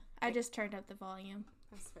I just turned up the volume.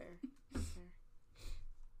 That's fair. That's fair.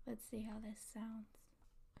 Let's see how this sounds.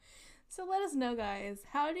 So let us know, guys.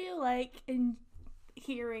 How do you like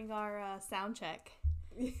hearing our sound check?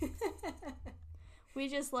 We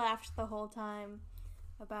just laughed the whole time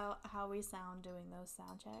about how we sound doing those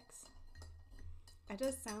sound checks. I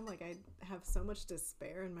just sound like I have so much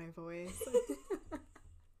despair in my voice.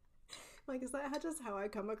 Like, is that just how I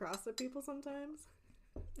come across to people sometimes?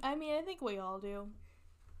 I mean, I think we all do.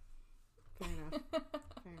 Fair enough.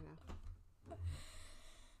 Fair enough.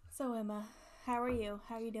 So, Emma, how are you?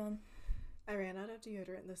 How are you doing? I ran out of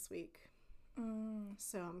deodorant this week.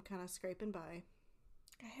 So I'm kind of scraping by.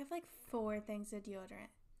 I have like 4 things of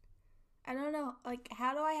deodorant. I don't know. Like,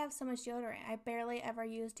 how do I have so much deodorant? I barely ever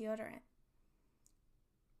use deodorant.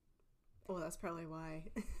 Well, that's probably why.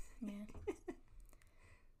 Yeah.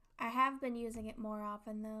 I have been using it more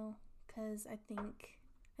often, though, because I think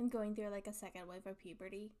I'm going through, like, a second wave of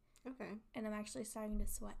puberty. Okay. And I'm actually starting to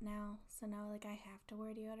sweat now. So now, like, I have to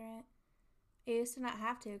wear deodorant. I used to not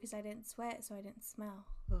have to because I didn't sweat, so I didn't smell.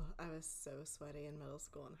 Oh, I was so sweaty in middle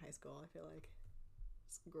school and high school, I feel like.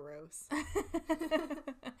 It's gross. I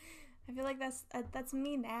feel like that's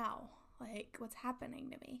me now. Like, what's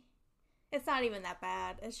happening to me? It's not even that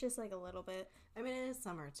bad. It's just, like, a little bit. I mean, it is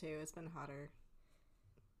summer, too. It's been hotter.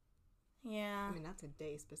 Yeah. I mean, not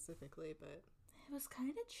today specifically, but... It was kind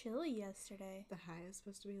of chilly yesterday. The high is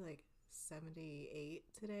supposed to be, like, 78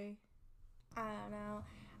 today. I don't know.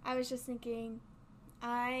 I was just thinking,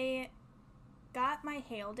 I got my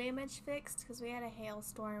hail damage fixed because we had a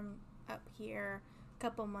hailstorm up here a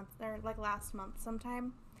couple months, or like last month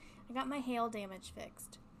sometime. I got my hail damage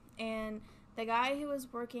fixed. And the guy who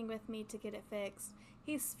was working with me to get it fixed,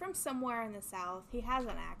 he's from somewhere in the South. He has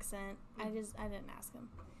an accent. I didn't ask him.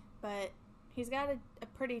 But he's got a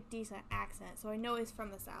pretty decent accent, so I know he's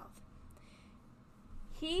from the South.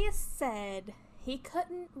 He said he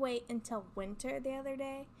couldn't wait until winter the other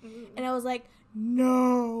day. Mm-hmm. And I was like,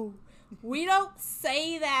 no, we don't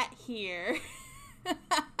say that here.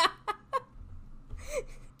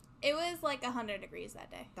 It was like 100 degrees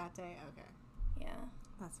that day. That day? Okay. Yeah.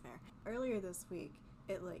 That's fair. Earlier this week,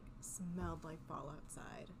 it like smelled like fall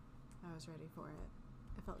outside. I was ready for it.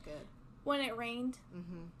 It felt good. When it rained?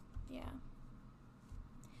 Mm-hmm. Yeah.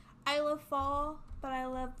 I love fall, but I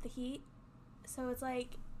love the heat. So it's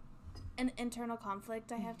like an internal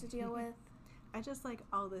conflict I have to deal with. I just like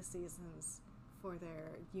all the seasons for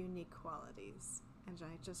their unique qualities, and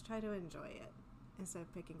I just try to enjoy it instead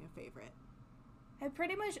of picking a favorite. I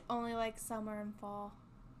pretty much only like summer and fall.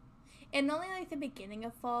 And only like the beginning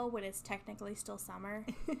of fall when it's technically still summer.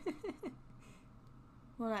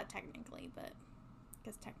 Well, not technically, but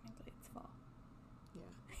because technically it's fall.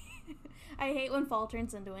 Yeah. I hate when fall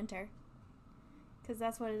turns into winter. Because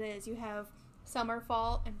that's what it is. You have summer,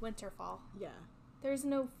 fall, and winter, fall. Yeah. There's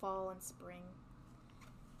no fall and spring.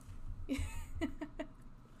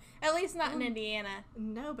 At least not in Indiana.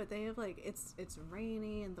 No, but they have like it's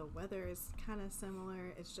rainy and the weather is kind of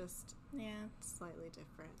similar. It's just slightly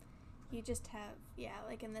different. You just have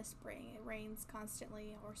like in the spring it rains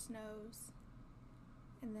constantly or snows,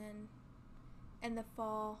 and then in the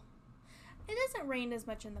fall it doesn't rain as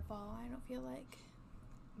much in the fall. I don't feel like.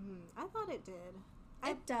 I thought it did.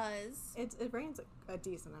 It does. It rains a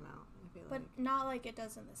decent amount. I feel but not like it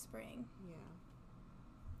does in the spring. Yeah.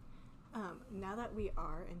 Now that we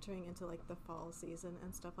are entering into like the fall season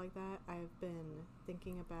and stuff like that, I've been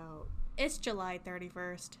thinking about. It's July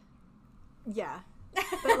 31st. Yeah,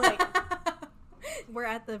 but like we're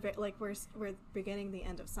at the we're beginning the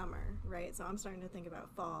end of summer, right? So I'm starting to think about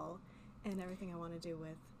fall and everything I want to do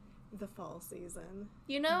with the fall season.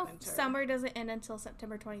 You know, summer doesn't end until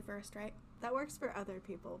September 21st, right? That works for other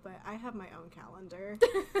people, but I have my own calendar.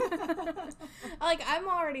 Like, I'm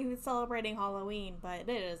already celebrating Halloween, but it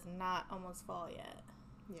is not almost fall yet.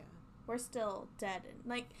 Yeah. We're still dead.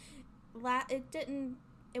 Like,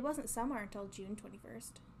 it wasn't summer until June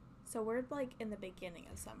 21st. So we're, like, in the beginning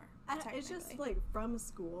of summer. It's just, like, from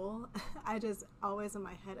school, I just always in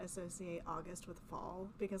my head associate August with fall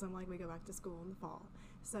because I'm like, we go back to school in the fall.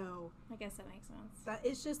 So I guess that makes sense. That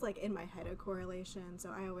it's just like in my head a correlation.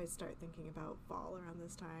 So I always start thinking about fall around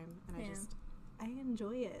this time, and I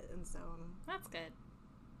enjoy it, and so that's good.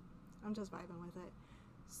 I'm just vibing with it.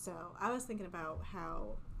 So I was thinking about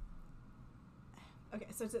how. Okay,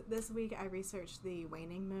 so this week I researched the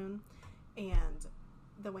waning moon, and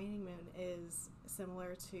the waning moon is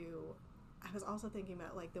similar to. I was also thinking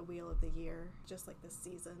about like the wheel of the year, just like the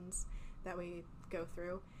seasons that we go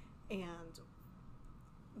through, and.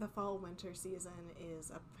 The fall-winter season is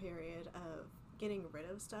a period of getting rid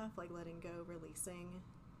of stuff, like letting go, releasing,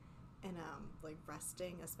 and like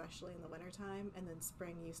resting, especially in the wintertime, and then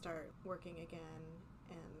spring you start working again,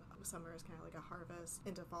 and summer is kind of like a harvest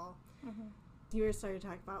into fall. Mm-hmm. You were starting to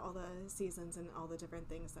talk about all the seasons and all the different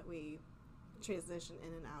things that we transition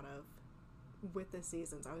in and out of with the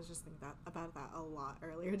seasons. I was just thinking about that a lot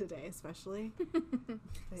earlier today, especially. Yeah.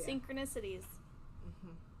 Synchronicities.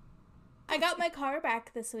 Mm-hmm. I got my car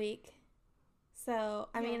back this week. So,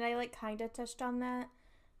 I mean, I like kind of touched on that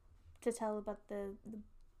to tell about the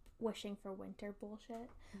wishing for winter bullshit.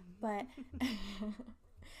 But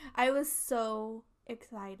I was so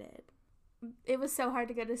excited. It was so hard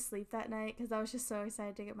to go to sleep that night because I was just so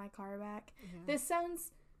excited to get my car back. Yeah. This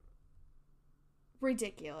sounds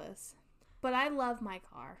ridiculous, but I love my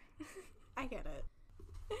car. I get it.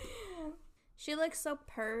 She looks so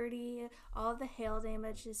pretty. All the hail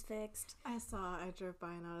damage is fixed. I drove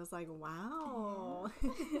by and I was like, wow.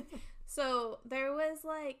 So there was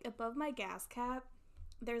like above my gas cap,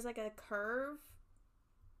 there's like a curve.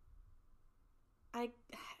 I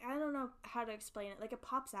don't know how to explain it. Like it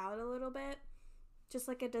pops out a little bit, just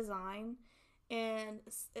like a design. And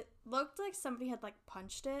it looked like somebody had like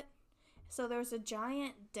punched it. So there was a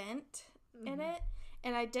giant dent in it.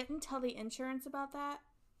 And I didn't tell the insurance about that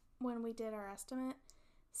when we did our estimate.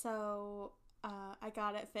 So I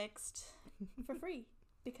got it fixed for free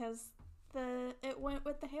because it went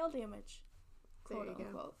with the hail damage, quote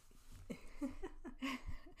unquote.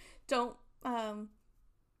 Don't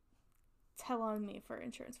tell on me for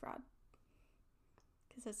insurance fraud,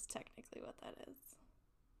 because that's technically what that is.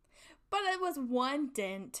 But it was one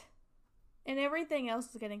dent, and everything else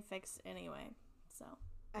was getting fixed anyway. So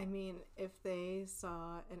I mean, if they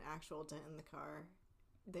saw an actual dent in the car,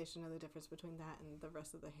 they should know the difference between that and the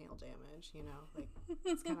rest of the hail damage, you know? Like,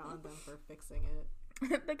 it's kind of on them for fixing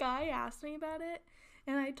it. The guy asked me about it,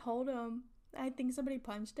 and I told him, I think somebody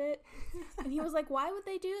punched it. And he was like, why would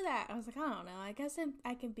they do that? I was like, I don't know. I guess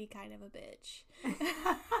I can be kind of a bitch.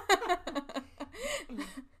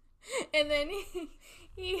 And then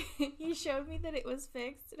he showed me that it was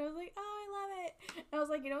fixed, and I was like, oh, I love it. And I was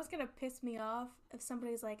like, you know what's gonna piss me off? If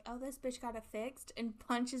somebody's like, oh, this bitch got it fixed, and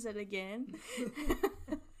punches it again.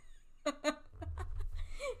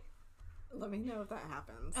 Let me know if that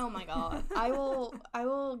happens. Oh my god. I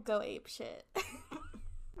will go ape shit.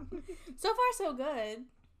 So far so good.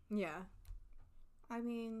 Yeah. I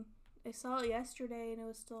mean, I saw it yesterday and it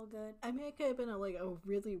was still good. I mean, it could have been a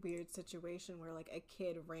really weird situation where like a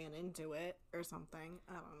kid ran into it or something.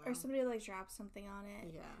 I don't know. Or somebody like dropped something on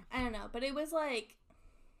it. Yeah. I don't know, but it was like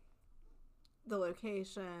the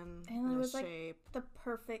location and it was shape. Like the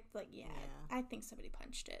perfect yeah. I think somebody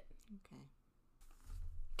punched it.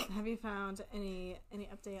 Okay. Have you found any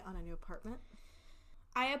update on a new apartment?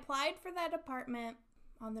 I applied for that apartment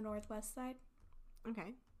on the northwest side.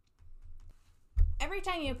 Okay. Every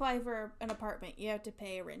time you apply for an apartment, you have to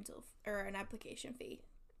pay a rental or an application fee.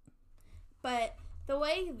 But the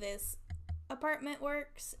way this apartment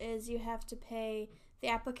works is you have to pay the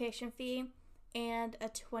application fee and a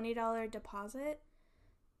 $20 deposit.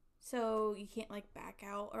 So you can't like back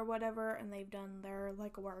out or whatever, and they've done their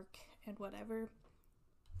like work and whatever.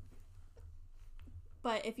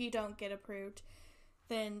 But if you don't get approved,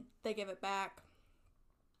 then they give it back.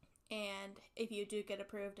 And if you do get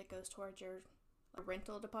approved, it goes towards your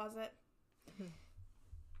rental deposit. Mm-hmm.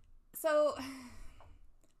 So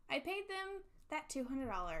I paid them that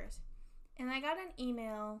 $200, and I got an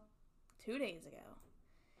email 2 days ago.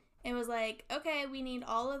 It was like, okay, we need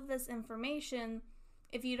all of this information.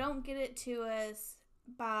 If you don't get it to us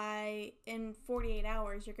in 48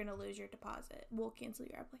 hours, you're going to lose your deposit. We'll cancel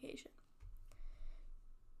your application.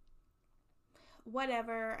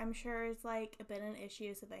 Whatever. I'm sure it's like been an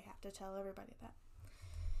issue, so they have to tell everybody that.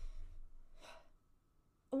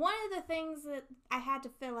 One of the things that I had to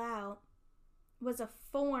fill out was a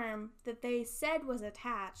form that they said was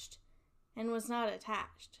attached and was not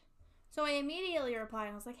attached. So I immediately replied.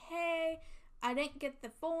 I was like, hey, I didn't get the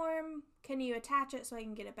form. Can you attach it so I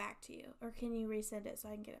can get it back to you? Or can you resend it so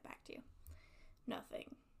I can get it back to you?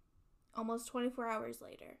 Nothing. Almost 24 hours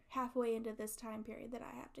later, halfway into this time period that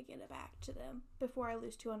I have to get it back to them before I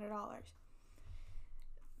lose $200.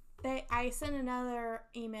 I sent another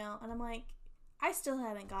email, and I'm like, I still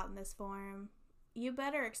haven't gotten this form. You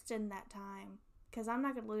better extend that time, because I'm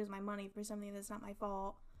not going to lose my money for something that's not my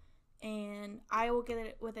fault. And I will get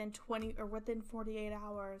it within 48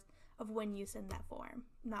 hours of when you send that form,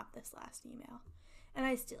 not this last email. And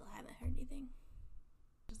I still haven't heard anything.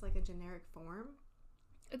 Just like a generic form?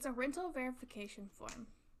 It's a rental verification form.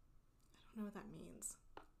 I don't know what that means.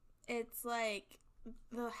 It's like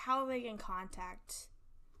how they can contact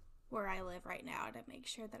where I live right now to make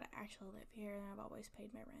sure that I actually live here and I've always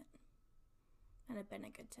paid my rent. and have been a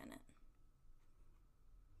good tenant.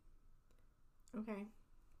 Okay.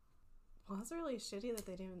 Well, that's really shitty that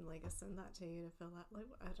they didn't, like, send that to you to fill out. Like,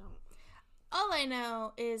 I don't... All I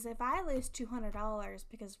know is if I lose $200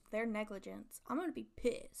 because of their negligence, I'm going to be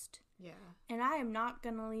pissed. Yeah. And I am not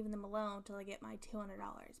going to leave them alone until I get my $200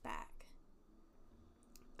 back.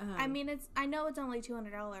 I mean, I know it's only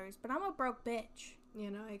 $200, but I'm a broke bitch. You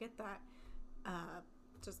know, I get that.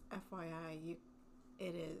 Just FYI,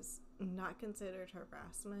 it is not considered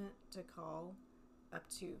harassment to call up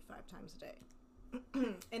to 5 times a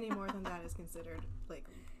day. Any more than that is considered, like,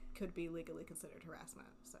 could be legally considered harassment,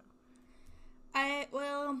 so.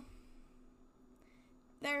 Well,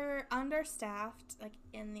 they're understaffed, like,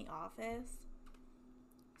 in the office.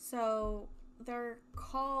 So their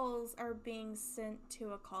calls are being sent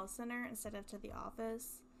to a call center instead of to the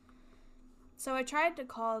office. So I tried to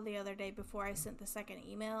call the other day before I sent the second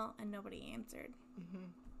email, and nobody answered. Mm-hmm.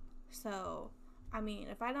 So, I mean,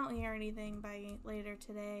 if I don't hear anything by later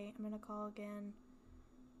today, I'm going to call again.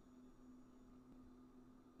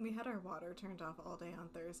 We had our water turned off all day on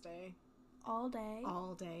Thursday. All day?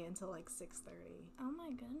 All day until, like, 6:30. Oh, my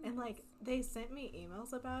goodness. And, like, they sent me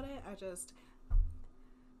emails about it.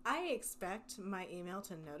 I expect my email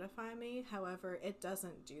to notify me. However, it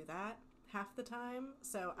doesn't do that half the time.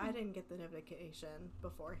 So I didn't get the notification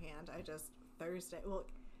beforehand. Thursday, well,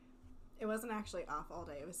 it wasn't actually off all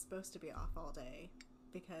day. It was supposed to be off all day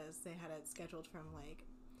because they had it scheduled from, like,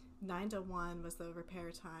 9 to 1 was the repair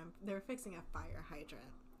time. They were fixing a fire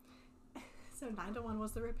hydrant. So 9 to 1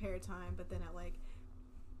 was the repair time, but then at, like,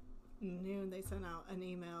 noon they sent out an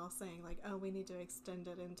email saying, like, oh, we need to extend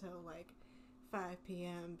it until, like, 5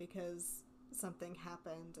 p.m. because something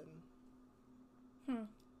happened, and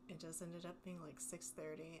it just ended up being, like,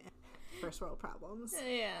 6:30. First world problems.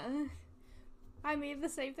 Yeah. I mean, the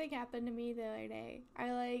same thing happened to me the other day.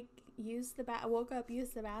 I, like, woke up,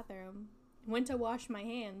 used the bathroom, went to wash my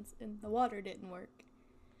hands, and the water didn't work.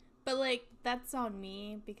 But, like, that's on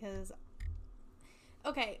me because...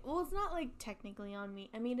 Okay, well, it's not, like, technically on me.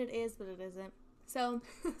 I mean, it is, but it isn't. So,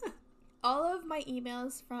 all of my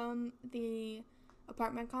emails from the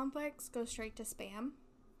apartment complex go straight to spam.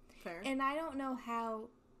 Fair. And I don't know how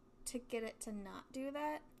to get it to not do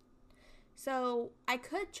that. So, I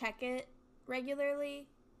could check it regularly,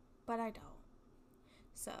 but I don't.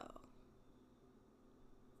 So...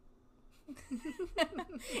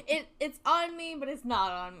 it's on me, but it's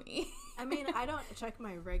not on me. I mean, I don't check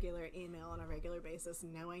my regular email on a regular basis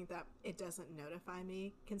knowing that it doesn't notify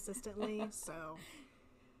me consistently, so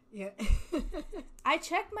yeah. I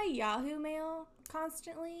check my Yahoo mail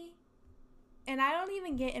constantly, and I don't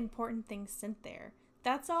even get important things sent there.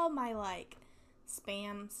 That's all my, like,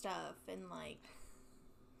 spam stuff and, like,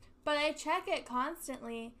 but I check it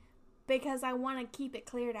constantly because I want to keep it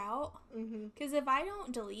cleared out. Because if I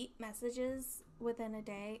don't delete messages within a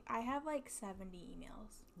day, I have, like, 70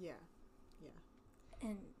 emails. Yeah.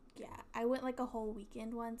 And, yeah, I went, like, a whole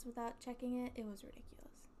weekend once without checking it. It was ridiculous.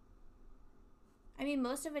 I mean,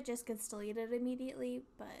 most of it just gets deleted immediately,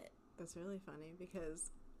 but... That's really funny because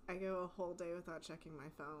I go a whole day without checking my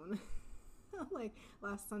phone. Like,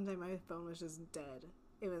 last Sunday, my phone was just dead.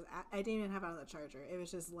 I didn't even have it on the charger. It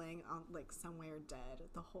was just laying on, like, somewhere dead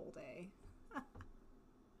the whole day.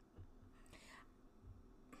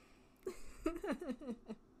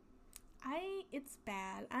 It's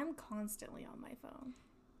bad. I'm constantly on my phone.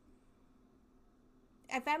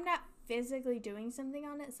 If I'm not physically doing something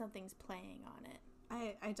on it, something's playing on it.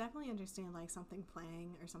 I definitely understand, like, something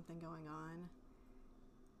playing or something going on.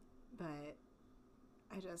 But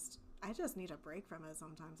I just need a break from it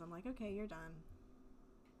sometimes. I'm like, okay, you're done.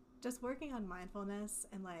 Just working on mindfulness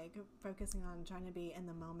and, like, focusing on trying to be in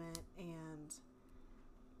the moment, and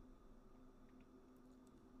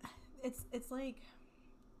it's like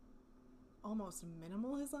almost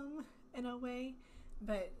minimalism in a way,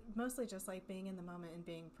 but mostly just, like, being in the moment and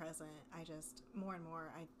being present. I just more and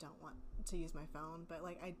more I don't want to use my phone, but,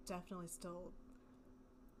 like, I definitely still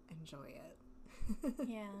enjoy it.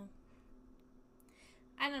 Yeah.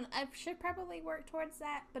 I don't know. I should probably work towards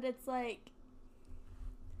that, but it's like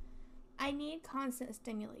I need constant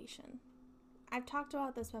stimulation. I've talked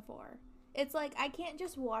about this before. It's like I can't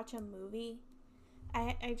just watch a movie.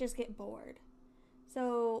 I just get bored.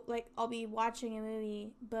 So, like, I'll be watching a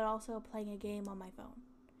movie, but also playing a game on my phone.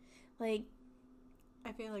 Like,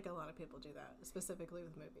 I feel like a lot of people do that, specifically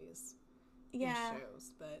with movies. Yeah. And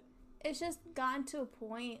shows, but it's just gotten to a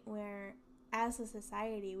point where, as a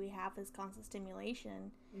society, we have this constant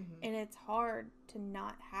stimulation, and it's hard to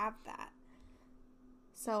not have that.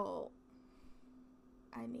 So,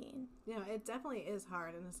 I mean... You know, it definitely is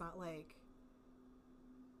hard, and it's not like...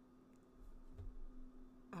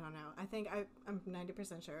 think I'm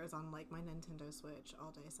 90% sure I was on, like, my Nintendo Switch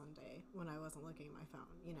all day Sunday when I wasn't looking at my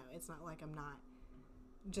phone. You know, it's not like I'm not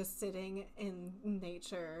just sitting in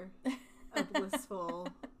nature, a blissful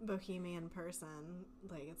bohemian person.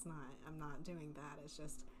 Like, it's not, I'm not doing that. It's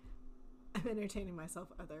just, I'm entertaining myself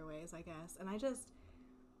other ways, I guess. And I just,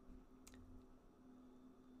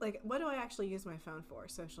 like, what do I actually use my phone for?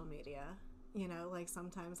 Social media. You know, like,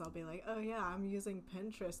 sometimes I'll be like, oh yeah, I'm using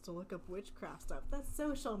Pinterest to look up witchcraft stuff. That's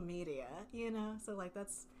social media, you know? So, like,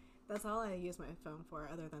 that's all I use my phone for,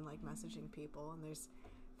 other than, like, messaging people. And there's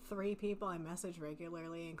 3 people I message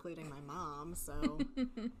regularly, including my mom, so.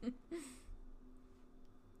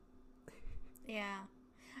 Yeah.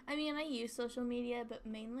 I mean, I use social media, but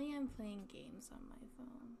mainly I'm playing games on my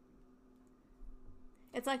phone.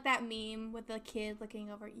 It's like that meme with the kid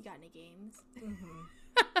looking over, you got any games? Mm-hmm.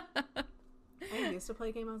 I used to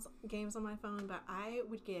play games on my phone, but I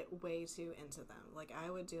would get way too into them. Like, I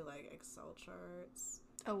would do, like, Excel charts.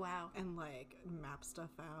 Oh, wow. And, like, map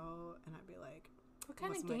stuff out, and I'd be like... What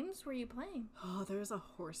kind of games were you playing? Oh, there was a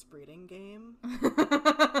horse breeding game.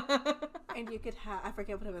 And you could have... I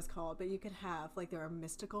forget what it was called, but you could have, like, there were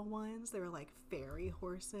mystical ones. There were, like, fairy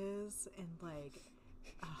horses, and, like...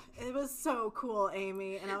 it was so cool,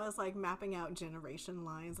 Amy. And I was, like, mapping out generation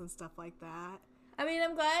lines and stuff like that. I mean,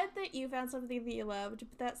 I'm glad that you found something that you loved,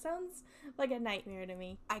 but that sounds like a nightmare to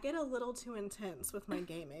me. I get a little too intense with my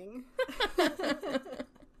gaming.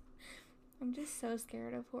 I'm just so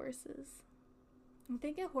scared of horses. I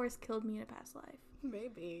think a horse killed me in a past life.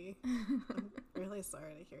 Maybe. I'm really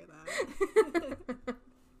sorry to hear that.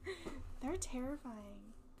 They're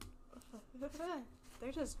terrifying.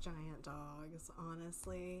 They're just giant dogs,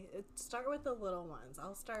 honestly. Start with the little ones.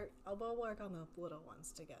 We'll work on the little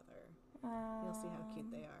ones together. You'll see how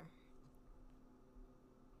cute they are.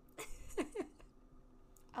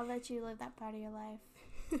 I'll let you live that part of your life.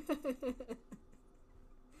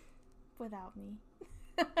 Without me.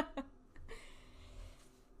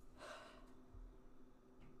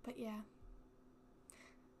 But yeah.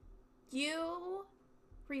 You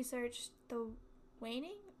researched the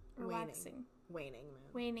waning or waxing? Waning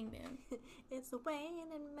moon. Waning moon. It's the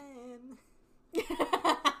waning moon.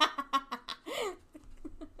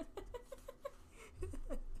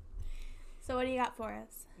 So what do you got for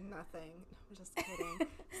us? Nothing. I'm just kidding.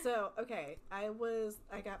 So, okay, I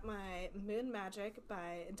got my Moon Magic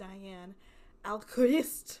by Diane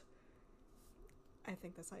Alquist. I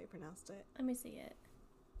think that's how you pronounced it. Let me see it.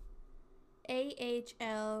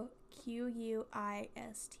 AHLQUIST.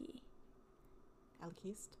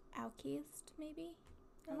 Alquist? Alquist, maybe?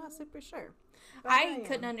 I'm not super sure. I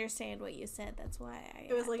couldn't understand what you said. That's why I.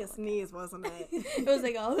 It was like a sneeze, wasn't it? It was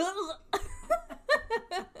like a.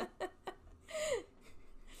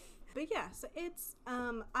 But yeah, so it's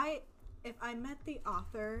if I met the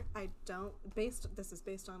author, this is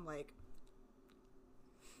based on like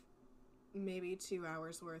maybe 2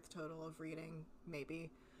 hours worth total of reading, maybe.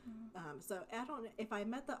 So if I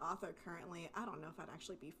met the author currently, I don't know if I'd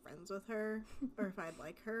actually be friends with her or if I'd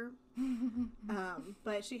like her.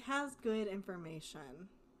 But she has good information.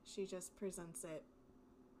 She just presents it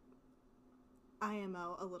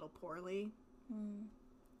IMO a little poorly.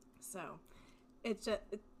 So it's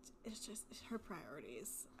just her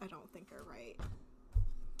priorities, I don't think, are right.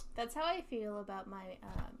 That's how I feel about my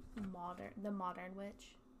the modern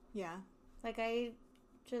witch. Yeah. Like it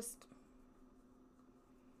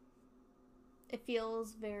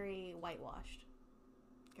feels very whitewashed.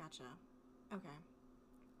 Gotcha. Okay.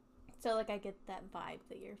 So like I get that vibe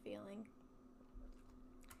that you're feeling.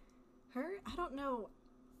 I don't know.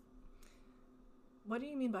 What do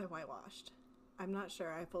you mean by whitewashed? I'm not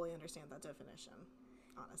sure I fully understand that definition,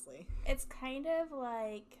 honestly. It's kind of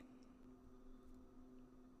like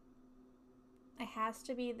it has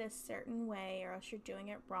to be this certain way or else you're doing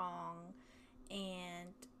it wrong,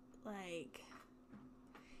 and like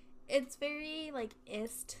it's very like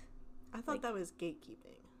ist. I thought that was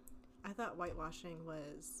gatekeeping. I thought whitewashing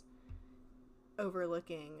was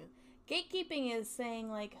overlooking. Gatekeeping is saying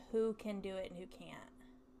like who can do it and who can't.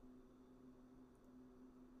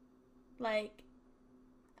 Like,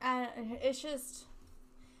 it's just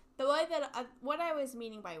the way that what I was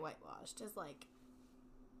meaning by whitewashed is like,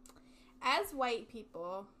 as white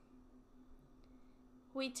people,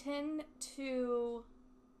 we tend to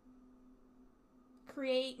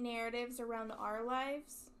create narratives around our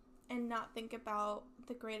lives and not think about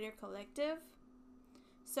the greater collective.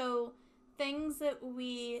 So things that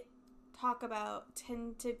we talk about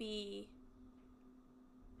tend to be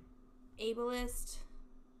ableist,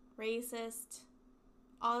 racist,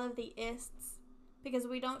 all of the ists, because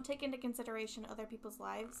we don't take into consideration other people's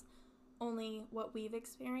lives only what we've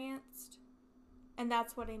experienced. And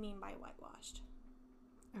that's what I mean by whitewashed.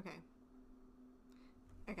 Okay.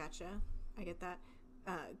 I gotcha. I get that.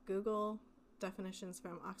 Google definitions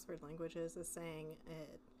from Oxford Languages is saying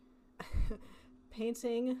it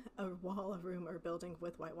painting a wall, a room, or building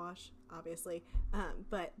with whitewash, obviously,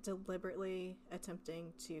 but deliberately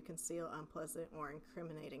attempting to conceal unpleasant or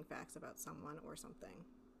incriminating facts about someone or something.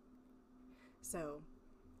 So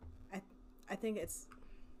I think it's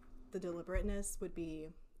the deliberateness would be,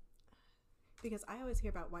 because I always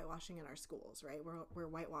hear about whitewashing in our schools, right? We're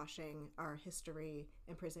whitewashing our history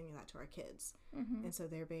and presenting that to our kids. Mm-hmm. And so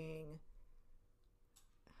they're being...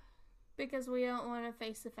 Because we don't want to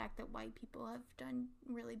face the fact that white people have done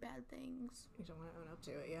really bad things. You don't want to own up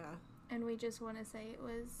to it, yeah. And we just want to say it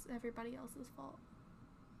was everybody else's fault.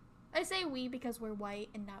 I say we because we're white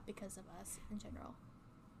and not because of us in general.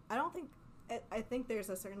 I think there's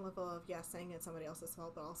a certain level of, saying it's somebody else's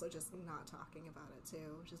fault, but also just not talking about it,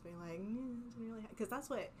 too. Just being like, because that's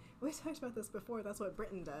what, we talked about this before, that's what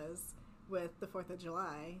Britain does with the 4th of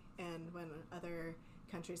July, and when other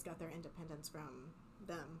countries got their independence from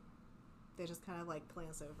them, they just kind of, like,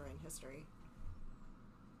 glance over in history.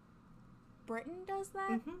 Britain does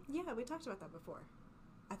that? Mm-hmm. Yeah, we talked about that before.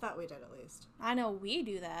 I thought we did, at least. I know we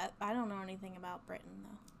do that. I don't know anything about Britain,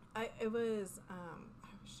 though. It was,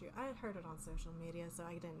 I had heard it on social media, so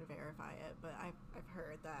I didn't verify it, but I've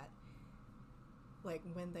heard that, like,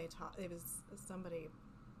 when they talk, it was somebody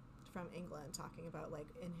from England talking about, like,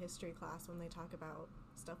 in history class, when they talk about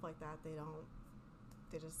stuff like that,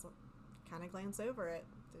 they just kind of glance over it.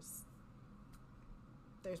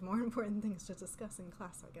 There's more important things to discuss in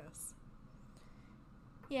class, I guess.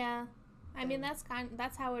 Yeah. I mean, that's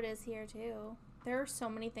how it is here, too. There are so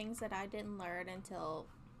many things that I didn't learn until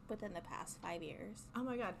within the past 5 years. Oh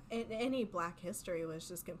my god. Any black history was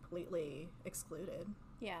just completely excluded.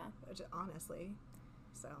 Yeah. Honestly.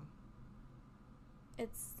 So.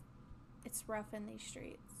 It's rough in these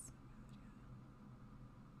streets.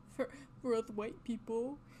 For us white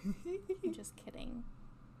people. I'm just kidding.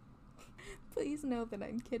 Please know that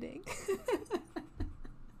I'm kidding.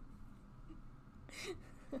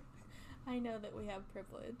 I know that we have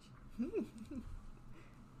privilege.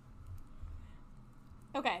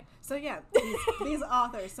 Okay. So yeah, these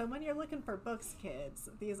authors. So when you're looking for books, kids,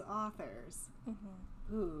 these authors.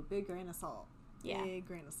 Mm-hmm. Ooh, big grain of salt. Yeah. Big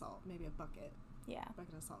grain of salt. Maybe a bucket. Yeah. A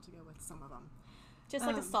bucket of salt to go with some of them. Just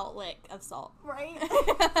like a salt lick of salt. Right?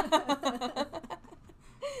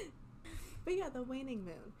 But yeah, the waning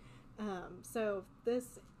moon. So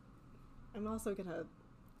this, I'm also going to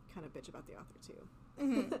kind of bitch about the author too.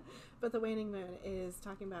 Mm-hmm. But the waning moon is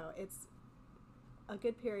talking about, it's a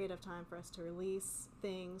good period of time for us to release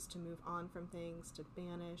things, to move on from things, to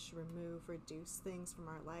banish, remove, reduce things from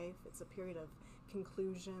our life. It's a period of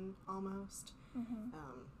conclusion almost. Mm-hmm.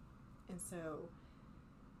 And so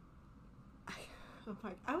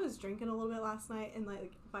I was drinking a little bit last night, and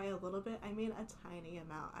like by a little bit I mean a tiny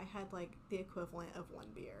amount. I had like the equivalent of one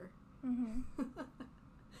beer. Mm-hmm.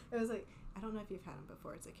 It was like, I don't know if you've had them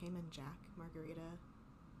before. It's a Cayman Jack margarita.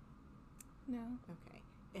 No. Okay.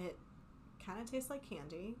 It kind of tastes like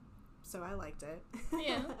candy, so I liked it.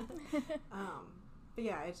 Yeah. But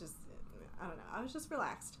yeah, I don't know. I was just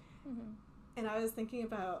relaxed. Mm-hmm. And I was thinking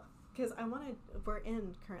about, because we're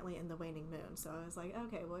currently in the waning moon, so I was like,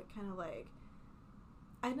 okay, well, it kind of like,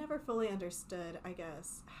 I never fully understood, I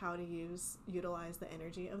guess, how to utilize the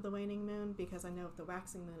energy of the waning moon, because I know if the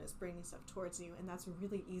waxing moon is bringing stuff towards you, and that's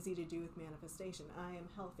really easy to do with manifestation. I am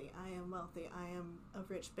healthy, I am wealthy, I am a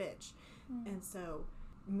rich bitch. Mm. And so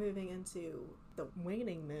moving into the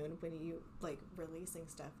waning moon, when you like releasing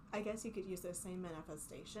stuff, I guess you could use those same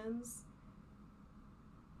manifestations,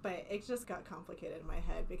 but it just got complicated in my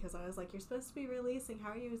head, because I was like, you're supposed to be releasing,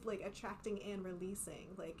 how are you like attracting and releasing,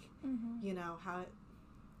 like, mm-hmm. you know, how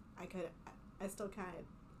I still kind of,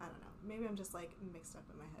 I don't know, maybe I'm just like mixed up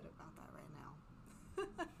in my head about that right now.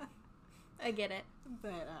 I get it.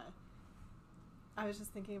 But I was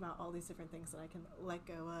just thinking about all these different things that I can let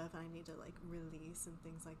go of, and I need to like release and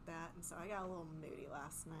things like that. And so I got a little moody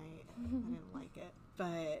last night. I didn't like it.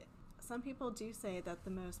 But some people do say that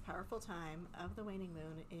the most powerful time of the waning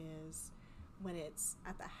moon is when it's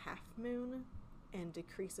at the half moon and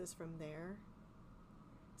decreases from there.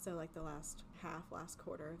 So like the last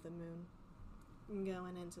quarter of the moon,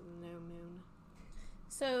 going into the new moon.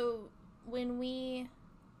 So when we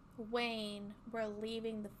wane, we're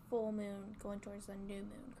leaving the full moon, going towards the new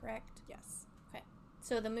moon, correct? Yes. Okay.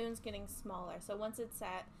 So the moon's getting smaller. So once it's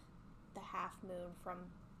at the half moon from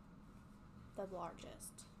the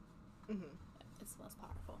largest, mm-hmm. it's most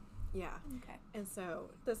powerful. Yeah. Okay. And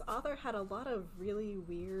so this author had a lot of really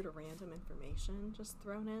weird random information just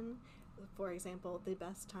thrown in. For example, the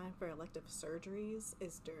best time for elective surgeries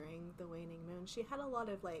is during the waning moon. She had a lot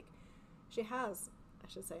of she has, I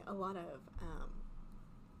should say, a lot of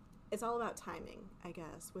it's all about timing, I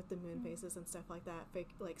guess, with the moon phases and stuff like that,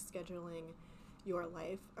 like scheduling your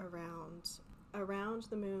life around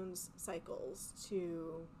the moon's cycles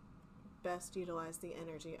to best utilize the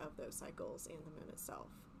energy of those cycles and the moon itself.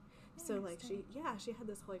 So like she had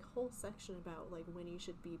this like whole section about like when you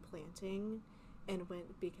should be planting and when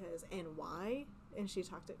and why, and she was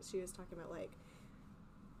talking about like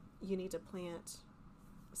you need to plant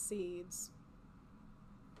seeds.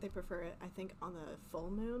 They prefer it, I think, on the full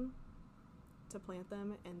moon to plant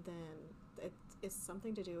them, and then it's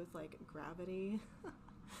something to do with like gravity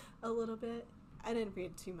a little bit. I didn't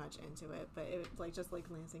read too much into it, but it like just like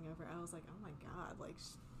glancing over, I was like, oh my god, like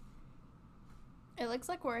it looks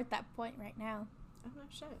like we're at that point right now. oh no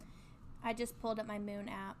shit. I just pulled up my moon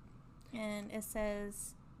app, and it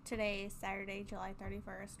says today is Saturday, July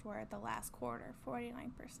 31st. We're at the last quarter, 49%.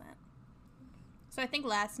 So I think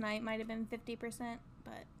last night might have been 50%,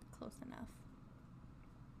 but close enough.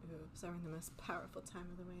 Ooh, so we're in the most powerful time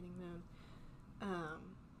of the waning moon.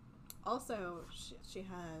 Also, she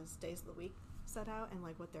has days of the week set out and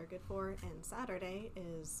like what they're good for, and Saturday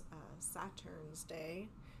is Saturn's day.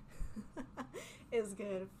 Is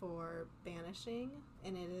good for banishing,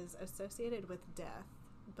 and it is associated with death,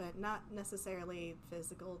 but not necessarily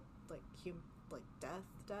physical, like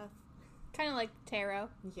death. Kind of like tarot.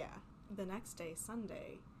 Yeah. The next day,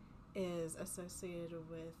 Sunday, is associated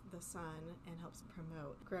with the sun and helps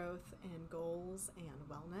promote growth and goals and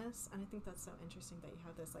wellness. And I think that's so interesting that you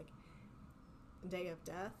have this like day of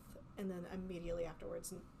death and then immediately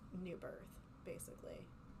afterwards new birth, basically.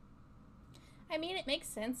 I mean, it makes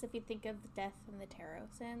sense if you think of death in the tarot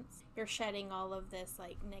sense. You're shedding all of this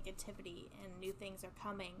like negativity and new things are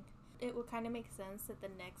coming. It would kind of make sense that the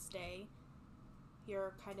next day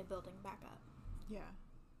you're kind of building back up. Yeah.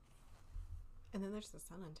 And then there's the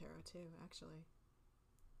sun in tarot too, actually.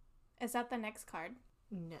 Is that the next card?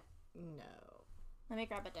 No. Let me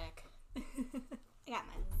grab a deck. I got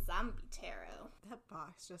my zombie tarot. That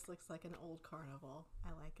box just looks like an old carnival.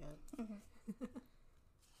 I like it. Mm-hmm.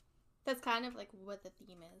 That's kind of like what the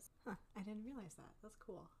theme is. Huh, I didn't realize that. That's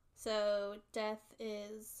cool. So death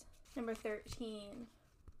is number 13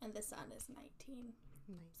 and the sun is 19.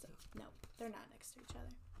 19. So, no, they're not next to each other.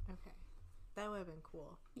 Okay. That would have been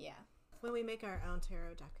cool. Yeah. When we make our own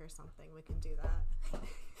tarot deck or something, we can do that.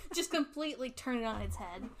 Just completely turn it on its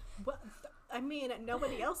head. Well, I mean,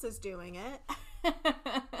 nobody else is doing it.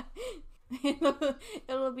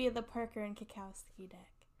 It'll be the Parker and Kikowski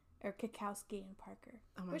deck. Or Kikowski and Parker.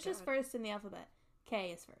 Oh my Which God. is first in the alphabet?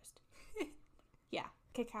 K is first. Yeah,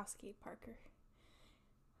 Kikowski, Parker.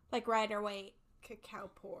 Like Rider Waite.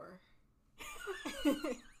 Cacao pour.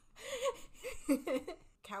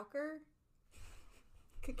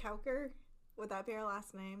 Cacowker? Would that be our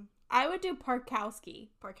last name? I would do Parkowski.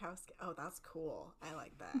 Parkowski. Oh, that's cool. I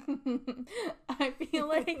like that. I feel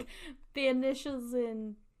like the initials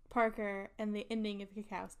in Parker and the ending of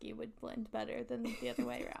Kikowski would blend better than the other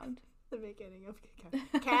way around. The beginning of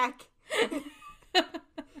cacao. Cack.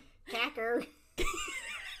 Cacker.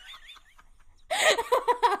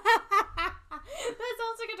 That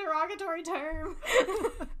sounds like a derogatory term.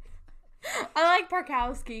 I like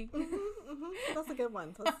Parkowski. That's a good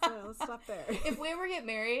one. Let's stop there. If we ever get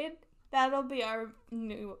married, that'll be our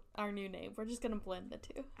new name. We're just gonna blend the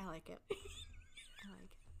two. I like it.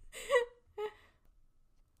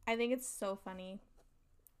 I think it's so funny.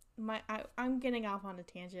 I'm getting off on a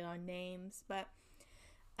tangent on names, but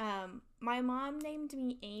my mom named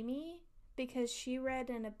me Amy because she read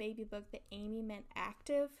in a baby book that Amy meant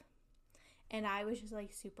active, and I was just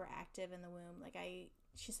like super active in the womb. Like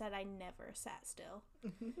she said I never sat still.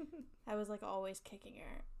 I was like always kicking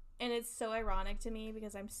her. And it's so ironic to me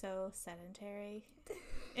because I'm so sedentary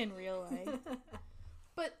in real life.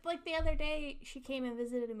 But like the other day she came and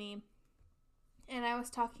visited me and I was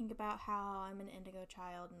talking about how I'm an indigo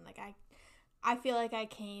child and like I feel like I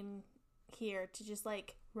came here to just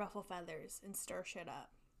like ruffle feathers and stir shit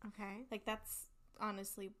up. Okay. Like that's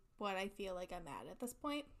honestly what I feel like I'm at this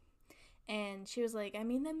point. And she was like, I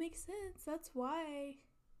mean, that makes sense. That's why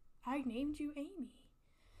I named you Amy.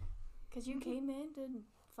 Because you came in to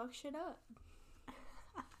fuck shit up.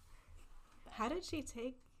 How did she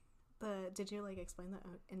take did you like explain the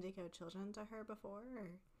indigo children to her before? Or?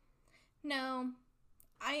 No.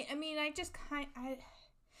 I mean, I just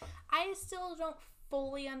I still don't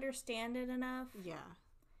fully understand it enough. Yeah.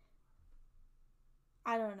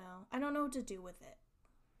 I don't know. I don't know what to do with it.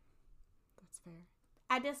 fair.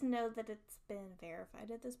 I just know that it's been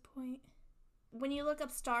verified at this point. When you look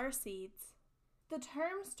up star seeds, the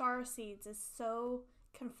term star seeds is so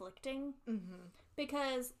conflicting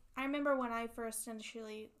because I remember when I first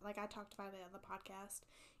initially, like, I talked about it on the podcast,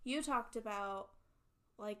 you talked about,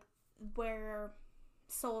 like, where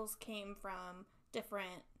souls came from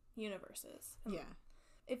different universes. Yeah.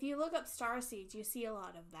 If you look up star seeds, you see a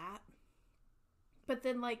lot of that. But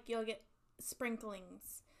then, like, you'll get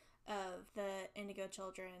sprinklings of the indigo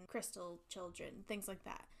children, crystal children, things like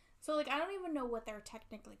that. So, like, I don't even know what they're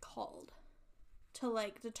technically called to,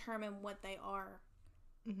 like, determine what they are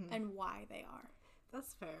and why they are.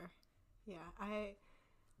 That's fair. Yeah,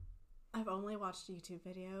 I've only watched YouTube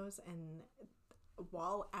videos and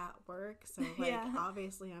while at work, so like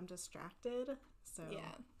obviously I'm distracted, so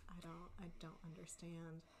yeah. I don't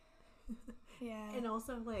understand. Yeah. And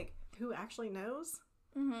also, like, who actually knows?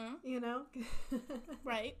 You know?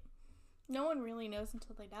 Right. No one really knows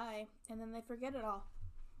until they die, and then they forget it all.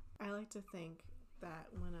 I like to think that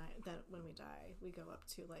when we die, we go up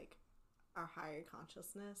to, like, our higher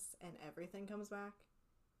consciousness and everything comes back.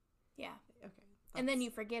 Yeah. Okay. And then you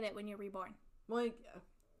forget it when you're reborn. Well,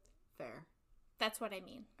 fair. That's what I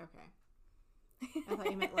mean. Okay. I thought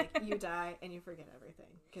you meant, like, you die and you forget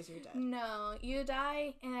everything because you're dead. No, you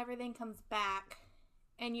die and everything comes back,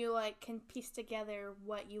 and you, like, can piece together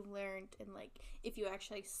what you learned and, like, if you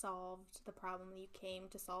actually solved the problem that you came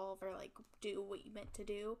to solve or, like, do what you meant to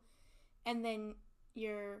do. And then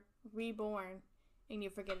you're reborn and you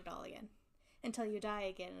forget it all again until you die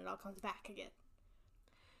again and it all comes back again.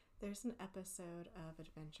 There's an episode of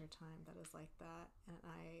Adventure Time that is like that, and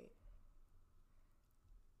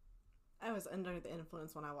I was under the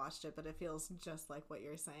influence when I watched it, but it feels just like what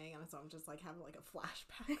you're saying, and so I'm just, like, having, like, a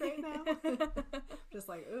flashback right now. Just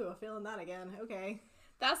like, ooh, I'm feeling that again. Okay.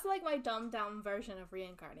 That's, like, my dumbed down version of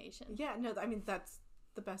reincarnation. Yeah, no, I mean, that's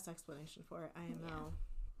the best explanation for it. IMO.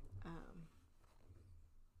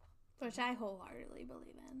 Which I wholeheartedly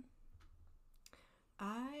believe in.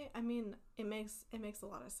 I mean, it makes a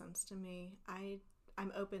lot of sense to me.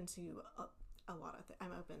 I'm open to a lot of things.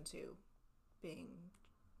 I'm open to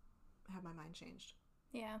have my mind changed.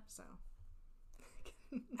 Yeah. So.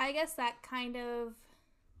 I guess that kind of,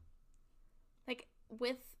 like,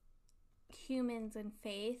 with humans and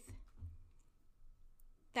faith,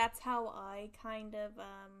 that's how I kind of,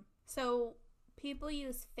 so people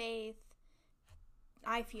use faith,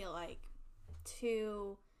 I feel like,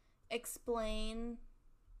 to explain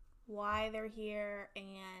why they're here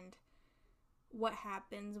and what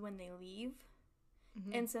happens when they leave.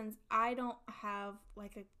 And since I don't have,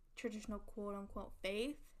 like, a traditional quote-unquote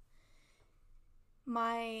faith,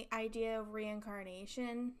 my idea of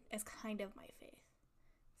reincarnation is kind of my faith.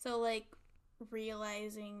 So, like,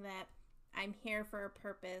 realizing that I'm here for a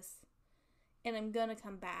purpose and I'm gonna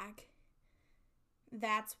come back,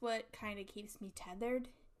 that's what kind of keeps me tethered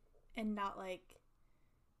and not, like,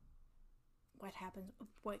 what happens,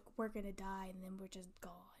 like, we're gonna die and then we're just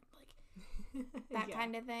gone. Like, that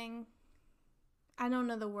kind of thing. I don't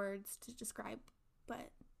know the words to describe,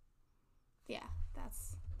 but yeah,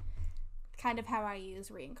 that's kind of how I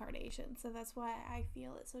use reincarnation. So that's why I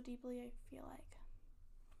feel it so deeply, I feel like.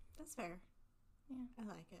 That's fair. Yeah. I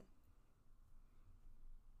like it.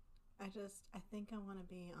 I think I want to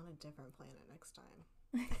be on a different planet next time.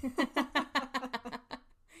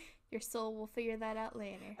 Your soul will figure that out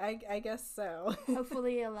later. I guess so.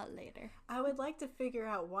 Hopefully a lot later. I would like to figure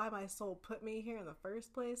out why my soul put me here in the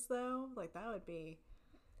first place, though. Like, that would be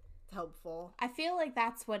helpful. I feel like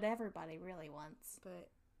that's what everybody really wants. But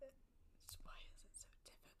why is it so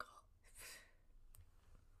difficult?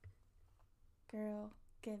 Girl,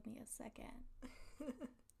 give me a second.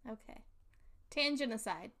 Okay. Tangent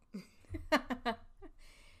aside.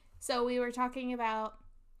 So we were talking about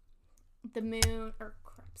the moon, or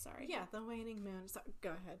crap, sorry. Yeah, the waning moon. So,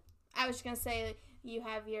 go ahead. I was just going to say, you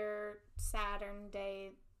have your Saturn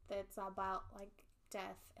day that's about, like,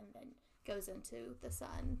 death, and then goes into the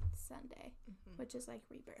Sunday, which is, like,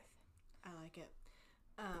 rebirth. I like it.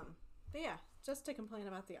 But yeah, just to complain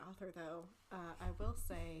about the author, though, I will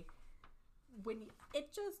say,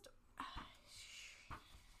 it just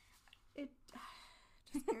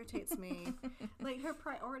irritates me. Like, her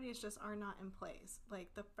priorities just are not in place.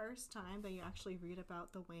 Like, the first time that you actually read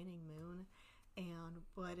about the waning moon and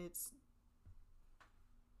what its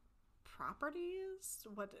properties,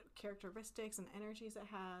 what characteristics and energies it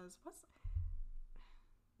has,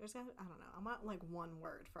 I don't know, I want, like, one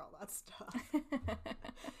word for all that stuff.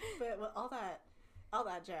 But with all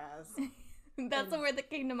that jazz. That's the word that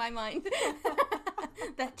came to my mind.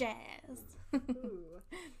 That jazz. Ooh,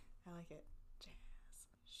 I like it. Jazz.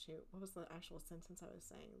 what was the actual sentence I was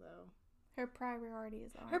saying, though? Her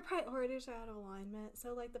priorities are. Her priorities are out of alignment.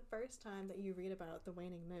 So, like, the first time that you read about the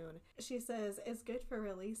waning moon, she says it's good for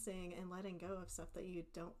releasing and letting go of stuff that you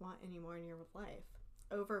don't want anymore in your life.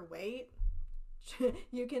 Overweight,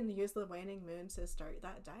 you can use the waning moon to start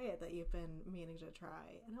that diet that you've been meaning to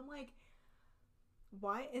try. And I'm like,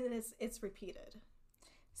 why? And it's repeated.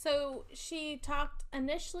 So she talked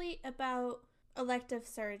initially about elective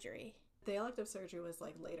surgery. The elective surgery was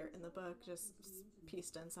like later in the book, just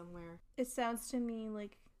pieced in somewhere. It sounds to me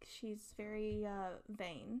like she's very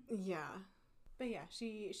vain. Yeah. But yeah,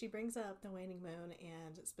 she brings up the waning moon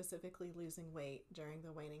and specifically losing weight during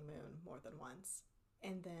the waning moon more than once.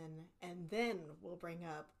 And then we'll bring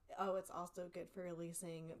up, oh, it's also good for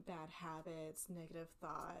releasing bad habits, negative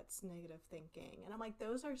thoughts, negative thinking. And I'm like,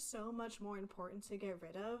 those are so much more important to get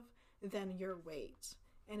rid of than your weight.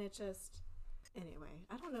 And it just... Anyway,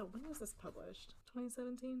 I don't know. When was this published?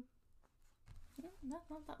 2017? Not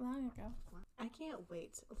that long ago. I can't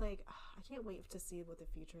wait. Like, I can't wait to see what the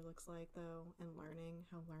future looks like, though, and learning,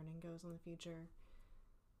 how learning goes in the future.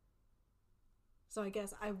 So I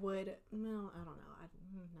guess I would... No, I don't know.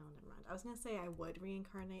 No, never mind. I was going to say I would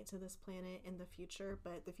reincarnate to this planet in the future,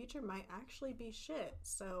 but the future might actually be shit,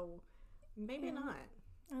 so maybe not.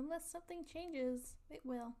 Unless something changes, it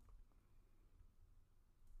will.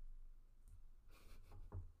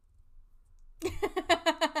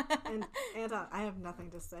 and I have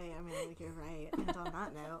nothing to say. I mean, like, you're right. And on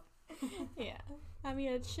that note, yeah, I mean,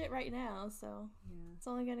 it's shit right now, so yeah, it's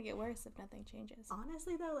only gonna get worse if nothing changes.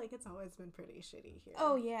 Honestly, though, like, it's always been pretty shitty here.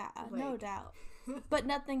 Oh yeah, like... no doubt. But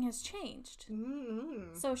nothing has changed,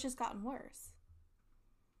 so it's just gotten worse.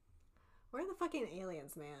 Where are the fucking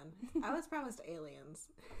aliens, man? I was promised aliens.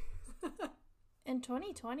 In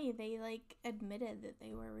 2020, they, like, admitted that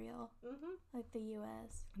they were real. Mm-hmm. Like, the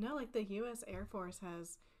U.S. No, like, the U.S. Air Force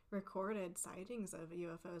has recorded sightings of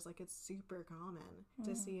UFOs. Like, it's super common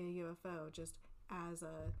to see a UFO just as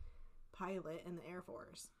a pilot in the Air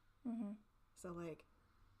Force. Mm-hmm. So, like,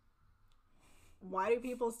 why do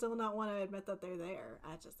people still not want to admit that they're there? I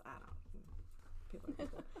don't. People are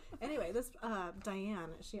people. Anyway, this Diane,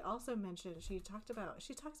 she also mentioned, she talks about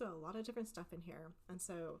a lot of different stuff in here. And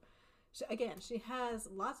so... She has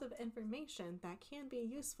lots of information that can be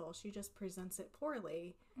useful. She just presents it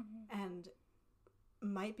poorly and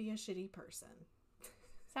might be a shitty person.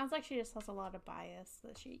 Sounds like she just has a lot of bias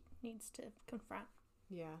that she needs to confront.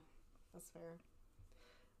 Yeah, that's fair.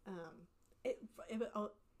 It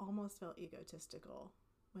almost felt egotistical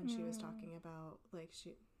when she was talking about, like,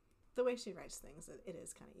 the way she writes things. It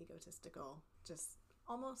is kind of egotistical, just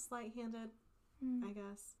almost light-handed, I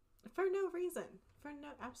guess. For no reason.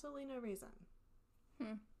 Absolutely no reason.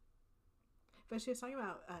 But she was talking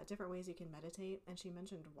about different ways you can meditate, and she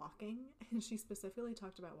mentioned walking, and she specifically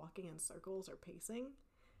talked about walking in circles or pacing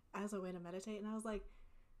as a way to meditate, and I was like,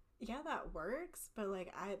 yeah, that works, but,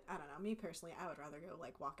 like, I don't know, me personally, I would rather go,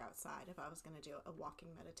 like, walk outside if I was going to do a walking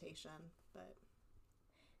meditation, but...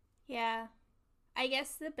 Yeah. I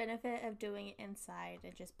guess the benefit of doing it inside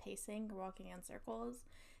and just pacing or walking in circles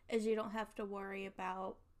is you don't have to worry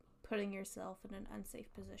about putting yourself in an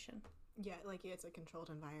unsafe position. Yeah, like, it's a controlled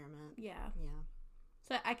environment. Yeah. Yeah.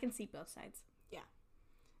 So I can see both sides. Yeah.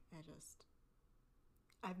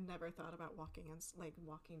 I've never thought about walking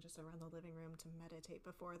just around the living room to meditate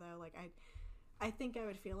before, though. Like, I think I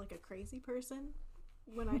would feel like a crazy person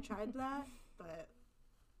when I tried that, but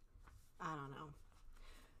I don't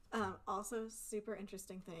know. Also, super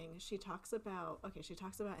interesting thing, she talks about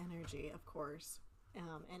energy, of course.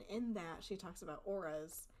 And in that, she talks about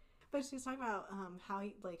auras. But she's talking about how,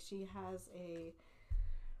 like, she has a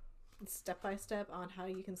step-by-step on how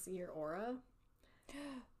you can see your aura.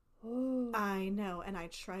 Ooh. I know, and I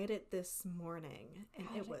tried it this morning, and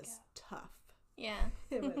it was tough. Yeah.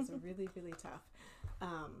 It was really, really tough.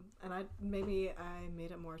 And I made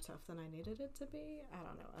it more tough than I needed it to be. I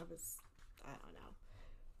don't know. I don't know.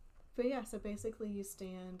 But yeah, so basically you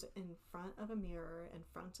stand in front of a mirror in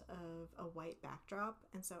front of a white backdrop.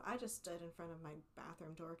 And so I just stood in front of my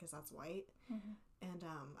bathroom door because that's white. Mm-hmm. And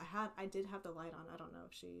I did have the light on. I don't know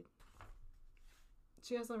if she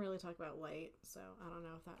doesn't really talk about light, so I don't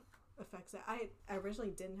know if that affects it. I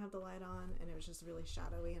originally didn't have the light on, and it was just really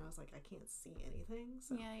shadowy, and I was like, I can't see anything.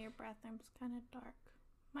 So. Yeah, your bathroom's kind of dark.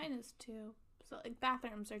 Mine is too. So, like,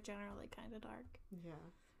 bathrooms are generally kind of dark. Yeah.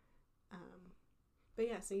 But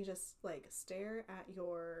yeah, so you just, like, stare at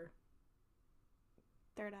your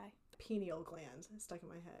third eye. Pineal gland stuck in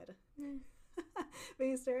my head. But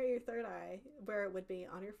you stare at your third eye, where it would be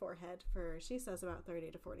on your forehead for, she says, about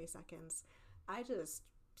 30 to 40 seconds. I just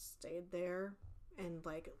stayed there and,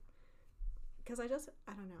 like, because I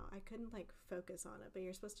don't know, I couldn't like focus on it, but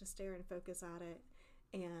you're supposed to stare and focus at it,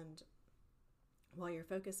 and while you're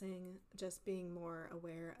focusing, just being more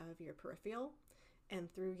aware of your peripheral,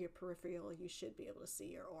 and through your peripheral you should be able to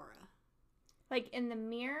see your aura. Like in the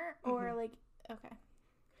mirror or like, okay.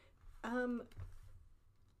 I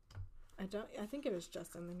think it was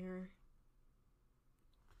just in the mirror.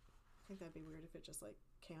 I think that'd be weird if it just like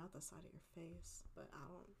came out the side of your face, but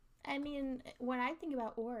I mean, when I think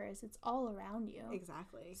about auras, it's all around you.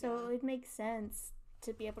 Exactly. So it would make sense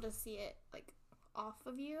to be able to see it like off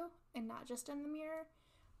of you and not just in the mirror,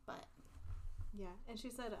 but yeah. And she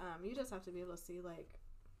said you just have to be able to see like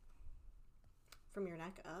from your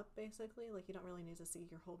neck up, basically. Like you don't really need to see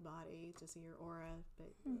your whole body to see your aura,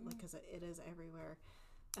 but like because it is everywhere.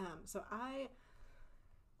 So I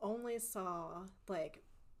only saw like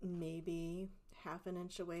maybe half an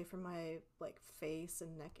inch away from my like face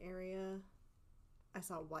and neck area, I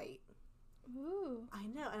saw white. Ooh. I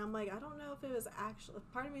know, and I'm like, I don't know if it was actually,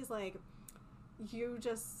 part of me is like, you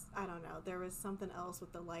just, I don't know, there was something else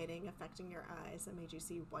with the lighting affecting your eyes that made you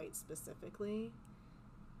see white specifically,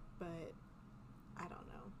 but I don't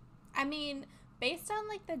know. I mean, based on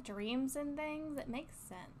like the dreams and things, it makes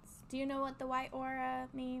sense. Do you know what the white aura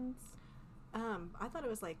means? I thought it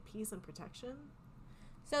was like peace and protection.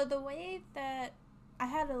 So the way that I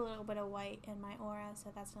had a little bit of white in my aura,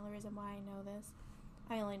 so that's the only reason why I know this.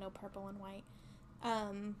 I only know purple and white.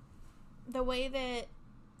 The way that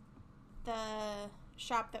the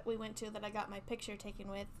shop that we went to that I got my picture taken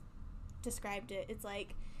with described it, it's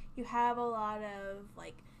like you have a lot of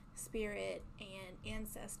like spirit and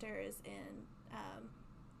ancestors and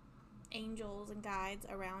angels and guides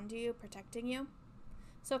around you protecting you.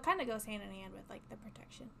 So it kind of goes hand in hand with like the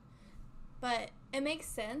protection. But it makes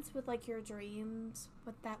sense with like your dreams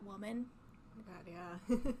with that woman. Oh my God, yeah.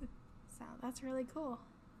 So that's really cool.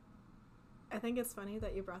 I think it's funny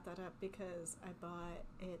that you brought that up because I bought,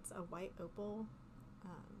 it's a white opal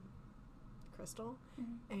crystal,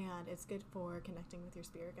 and it's good for connecting with your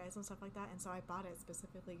spirit guides and stuff like that. And so I bought it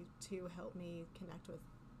specifically to help me connect with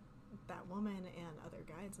that woman and other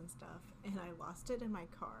guides and stuff. And I lost it in my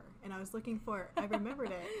car, and I was looking for, I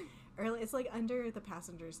remembered it early. It's like under the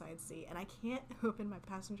passenger side seat, and I can't open my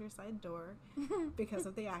passenger side door because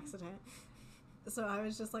of the accident. So I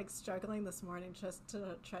was just like struggling this morning just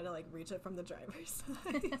to try to like reach it from the driver's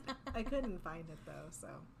side. I couldn't find it though, so.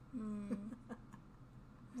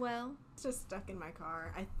 Well, it's just stuck in my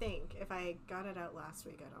car. I think if I got it out last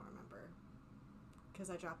week, I don't remember, because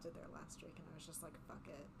I dropped it there last week and I was just like, fuck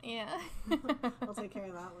it. Yeah. I'll take care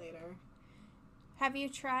of that later. Have you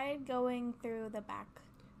tried going through the back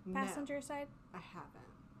passenger side? I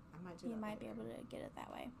haven't. I might do you that might later. be able to get it that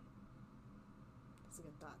way. That's a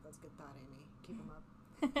good thought. That's a good thought, Amy. Keep them up.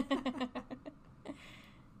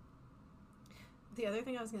 The other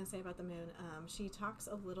thing I was going to say about the moon, she talks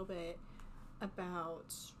a little bit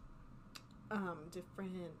about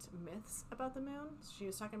different myths about the moon. She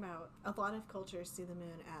was talking about a lot of cultures see the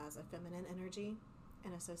moon as a feminine energy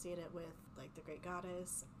and associate it with like the great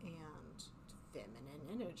goddess and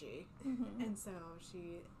feminine energy. And so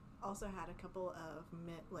she also had a couple of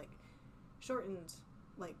shortened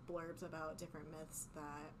like blurbs about different myths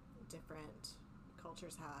that different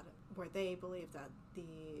cultures had, where they believed that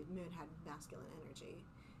the moon had masculine energy.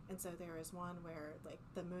 And so there was one where like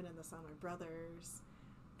the moon and the sun were brothers,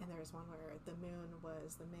 and there was one where the moon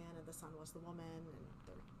was the man and the sun was the woman, and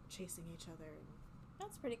they're chasing each other.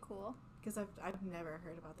 That's pretty cool. Because I've never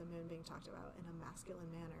heard about the moon being talked about in a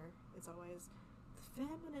masculine manner. It's always the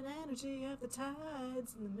feminine energy of the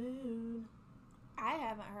tides and the moon. I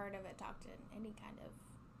haven't heard of it talked in any kind of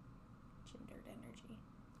gendered energy.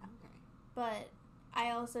 Okay. But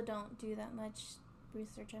I also don't do that much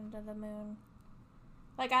research into the moon.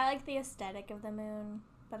 Like, I like the aesthetic of the moon,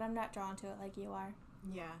 but I'm not drawn to it like you are.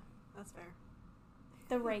 Yeah, that's fair.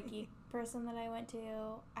 The Reiki person that I went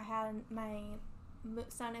to, I had my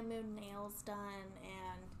sun and moon nails done,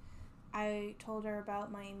 and I told her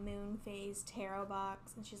about my moon phase tarot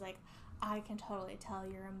box, and she's like, I can totally tell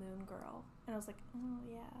you're a moon girl. And I was like, oh,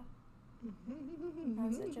 yeah.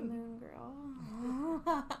 I'm such a moon girl.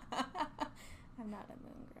 I'm not a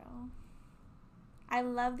moon girl. I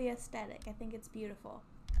love the aesthetic. I think it's beautiful.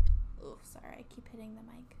 Oh, sorry. I keep hitting the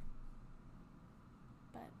mic.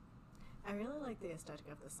 But I really like the aesthetic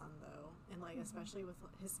of the sun, though. And, like, especially with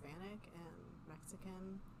Hispanic and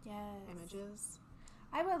Mexican images.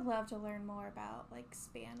 I would love to learn more about, like,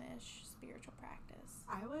 Spanish spiritual practice.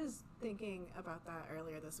 I was thinking about that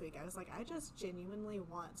earlier this week. I was like, I just genuinely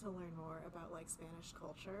want to learn more about, like, Spanish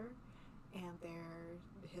culture. and their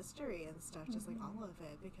history and stuff, just like all of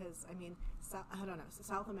it. Because I mean, I don't know.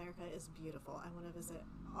 South America is beautiful. I want to visit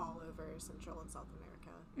all over Central and South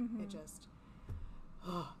America. It just,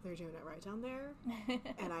 they're doing it right down there,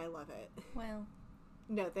 and I love it. Well,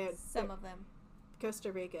 no, some of them.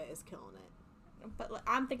 Costa Rica is killing it. But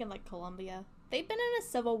I'm thinking like Colombia. They've been in a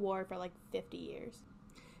civil war for like 50 years.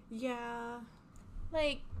 Yeah.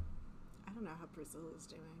 Like, I don't know how Brazil is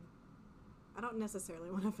doing. I don't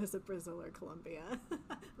necessarily want to visit Brazil or Colombia.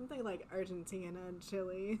 I'm thinking like Argentina and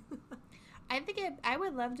Chile. I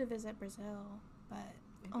would love to visit Brazil, but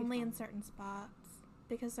only in certain spots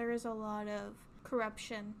because there is a lot of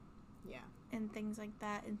corruption. Yeah. And things like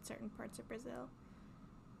that in certain parts of Brazil.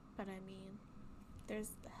 But I mean,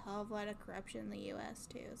 there's a hell of a lot of corruption in the U.S.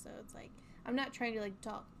 too, so it's like, I'm not trying to like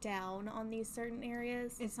talk down on these certain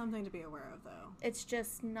areas. It's something to be aware of, though. It's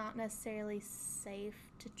just not necessarily safe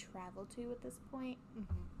to travel to at this point.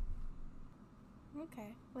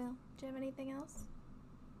 Okay, well, do you have anything else?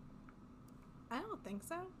 I don't think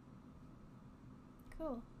so.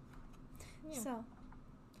 Cool. Yeah. So,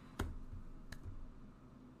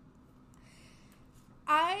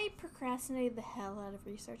 I procrastinated the hell out of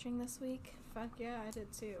researching this week. Fuck yeah, I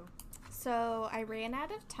did too. So, I ran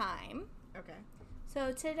out of time. Okay.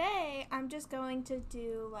 So, today, I'm just going to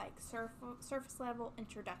do, like, surface level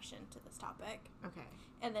introduction to this topic. Okay.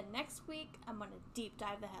 And then next week, I'm going to deep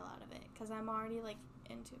dive the hell out of it, because I'm already, like,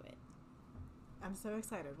 into it. I'm so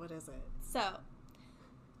excited. What is it? So.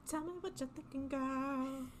 Tell me what you're thinking,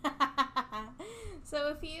 girl. So,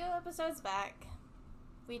 a few episodes back,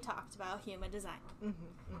 we talked about human design.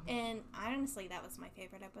 And honestly, that was my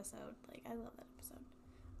favorite episode. Like, I love that episode.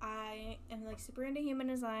 I am, like, super into human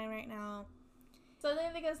design right now.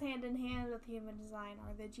 Something that goes hand in hand with human design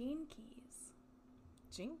are the gene keys.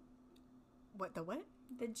 What, the what?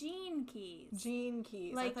 The gene keys. Gene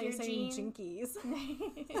keys. Like I thought you were saying jinkies.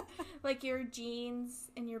 Like your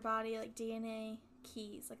genes in your body, like DNA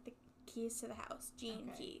keys, like the keys to the house.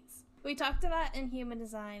 Gene keys. We talked about in human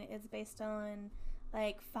design, it's based on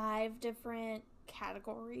like 5 different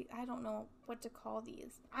categories. I don't know what to call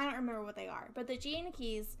these. I don't remember what they are. But the gene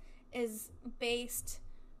keys is based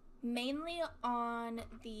mainly on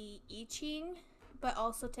the I Ching, but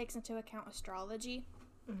also takes into account astrology.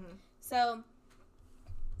 So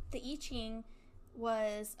the I Ching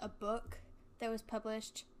was a book that was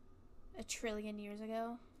published 1 trillion years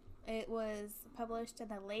ago. It was published in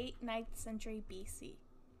the late 9th century BC.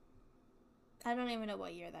 I don't even know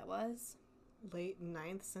what year that was. Late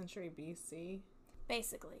 9th century BC?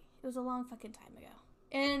 Basically. It was a long fucking time ago.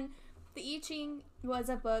 And the I Ching was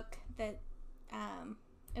a book that,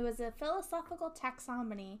 it was a philosophical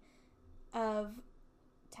taxonomy of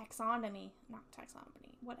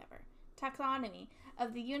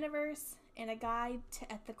the universe and a guide to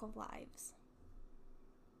ethical lives.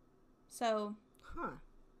 So. Huh.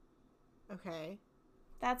 Okay.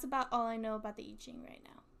 That's about all I know about the I Ching right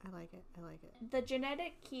now. I like it. The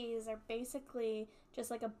genetic keys are basically just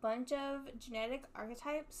like a bunch of genetic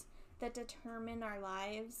archetypes that determine our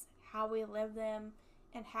lives, how we live them,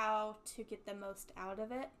 and how to get the most out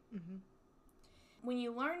of it. When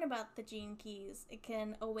you learn about the gene keys, it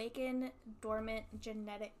can awaken dormant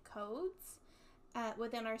genetic codes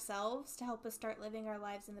within ourselves to help us start living our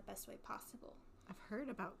lives in the best way possible. I've heard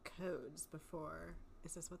about codes before.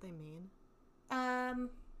 Is this what they mean?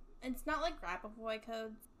 It's not like Grappovoy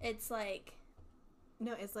codes. It's like...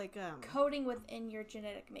 No, it's like, coding within your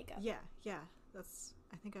genetic makeup. Yeah.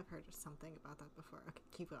 I think I've heard something about that before. Okay,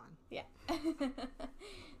 keep going. Yeah.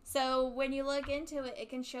 So when you look into it, it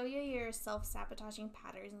can show you your self-sabotaging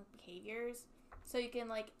patterns and behaviors. So you can,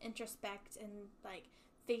 like, introspect and, like,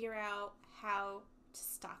 figure out how to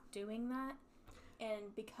stop doing that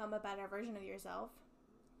and become a better version of yourself.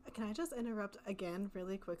 Can I just interrupt again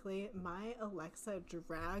really quickly? My Alexa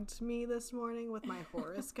dragged me this morning with my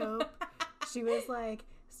horoscope. She was like,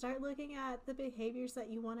 start looking at the behaviors that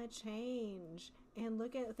you want to change and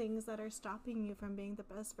look at things that are stopping you from being the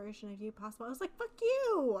best version of you possible. I was like, fuck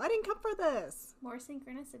you. I didn't come for this. More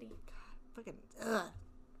synchronicity. God, fucking,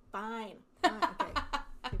 Fine. Okay,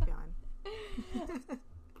 keep going.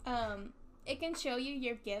 It can show you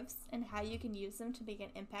your gifts and how you can use them to make an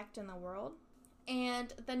impact in the world.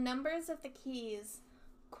 And the numbers of the keys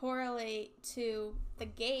correlate to the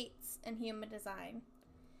gates in human design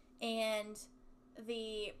and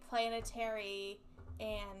the planetary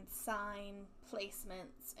and sign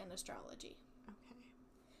placements in astrology. Okay.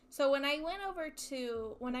 So when I went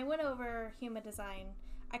over human design,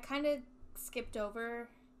 I kind of skipped over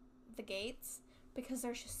the gates because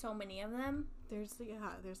there's just so many of them. There's like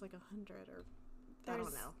 100 or I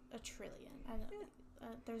don't know. A trillion. I don't know.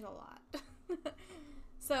 There's a lot.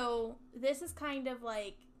 So this is kind of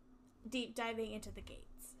like deep diving into the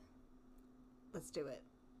gates. Let's do it.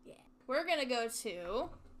 Yeah. We're going to go to...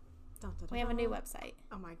 We have a new website.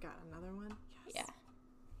 Oh my god, another one? Yes.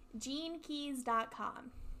 Yeah.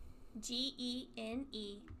 GeneKeys.com.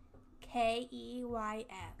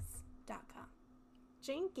 GeneKeys.com.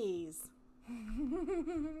 Jinkies.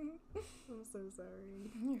 I'm so sorry.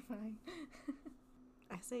 You're fine.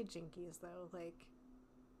 I say jinkies though, like,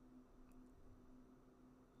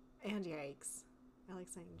 and yikes. I like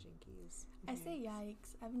saying jinkies. I say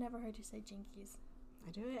yikes. I've never heard you say jinkies.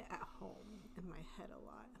 I do it at home in my head a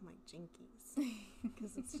lot. I'm like jinkies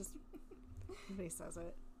because it's just nobody says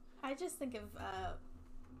it. I just think of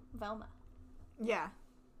Velma. Yeah.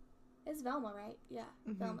 It's Velma, right? Yeah.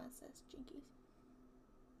 Mm-hmm. Velma says jinkies.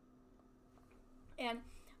 And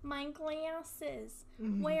my glasses.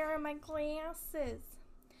 Mm-hmm. Where are my glasses?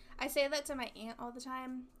 I say that to my aunt all the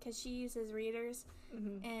time because she uses readers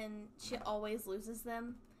Mm-hmm. and she always loses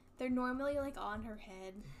them. They're normally like on her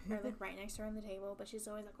head or like right next to her on the table, but she's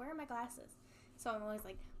always like, where are my glasses? So I'm always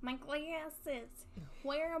like, my glasses.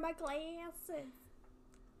 Where are my glasses?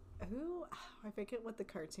 Who? I forget what the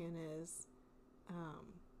cartoon is.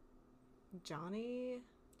 Johnny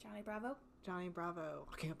Bravo? Johnny Bravo.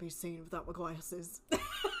 I can't be seen without my glasses.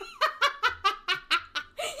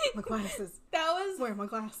 My glasses. That was Where are my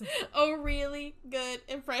glasses? a really good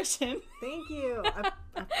impression. Thank you. I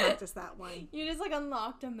practiced that one. You just like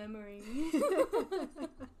unlocked a memory.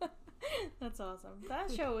 That's awesome.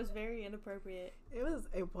 That show was very inappropriate. It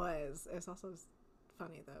was. It's also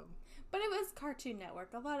funny though. But it was Cartoon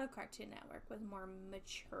Network. A lot of Cartoon Network with more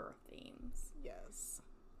mature themes. Yes.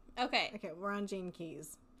 Okay. Okay, we're on Gene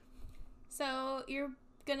Keys. So you're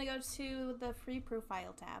gonna go to the free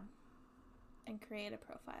profile tab and create a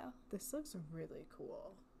profile. This looks really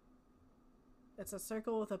cool. It's a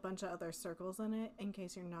circle with a bunch of other circles in it in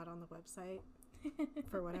case you're not on the website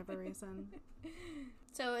for whatever reason.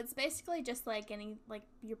 So it's basically just like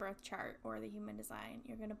your birth chart or the human design.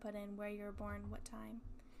 You're gonna put in where you were born, what time.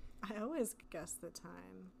 I always guess the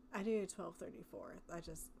time. I do 12:34. That's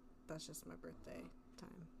just my birthday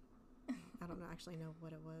time. I don't actually know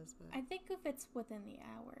what it was, but I think if it's within the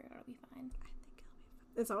hour, it'll be fine. I think it'll be fun.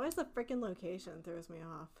 It's always the freaking location throws me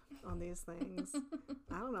off on these things.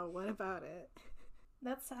 I don't know what about it.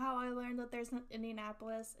 That's how I learned that there's an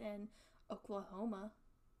Indianapolis and Oklahoma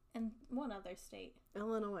and one other state.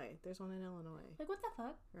 Illinois. There's one in Illinois. Like, what the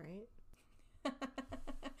fuck? Right?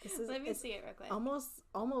 Let me see it real quick.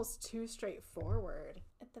 Almost too straightforward.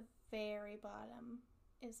 At the very bottom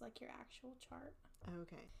is like your actual chart.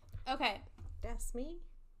 Okay. That's me?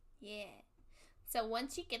 Yeah. So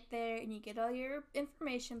once you get there and you get all your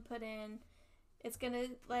information put in, it's gonna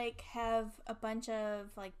like have a bunch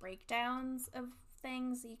of like breakdowns of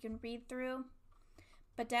things that you can read through.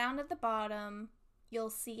 But down at the bottom,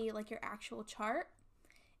 you'll see like your actual chart.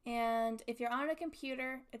 And if you're on a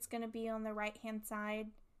computer, it's gonna be on the right hand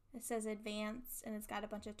side. It says advanced and it's got a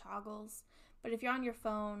bunch of toggles. But if you're on your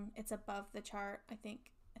phone, it's above the chart. I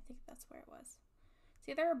think that's where it was. It's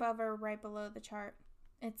either above or right below the chart.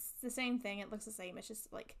 It's the same thing. It looks the same. It's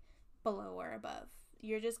just like below or above.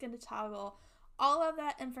 You're just going to toggle all of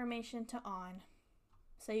that information to on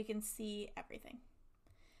so you can see everything.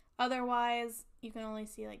 Otherwise, you can only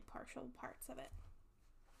see like partial parts of it.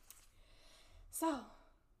 So,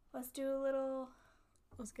 let's do a little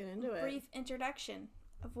Let's get into it. Brief introduction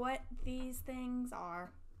of what these things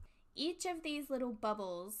are. Each of these little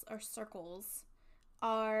bubbles or circles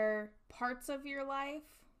are parts of your life,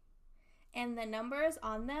 and the numbers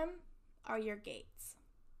on them are your gates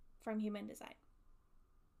from Human Design.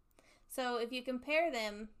 So if you compare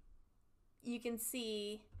them, you can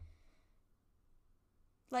see,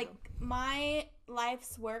 like, my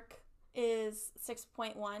life's work is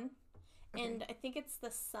 6.1, Okay. and I think it's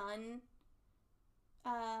the sun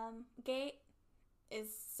gate is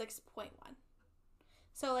 6.1.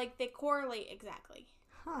 So, like, they correlate exactly.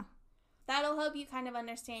 Huh. That'll help you kind of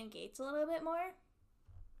understand gates a little bit more.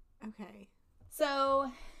 Okay.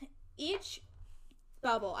 So, each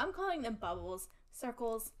bubble, I'm calling them bubbles,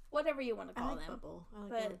 circles, whatever you want to I call like them. bubble. I like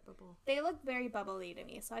But the word bubble. they look very bubbly to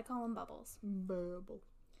me, so I call them bubbles. Bubble.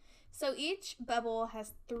 So, each bubble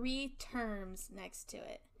has 3 terms next to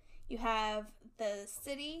it. You have the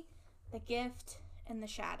city, the gift, and the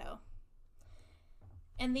shadow.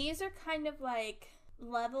 And these are kind of like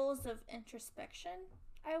levels of introspection,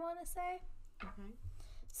 I want to say. Okay.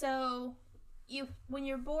 So, when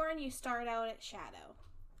you're born, you start out at shadow.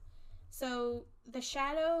 So, the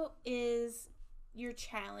shadow is your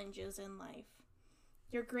challenges in life,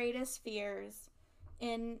 your greatest fears,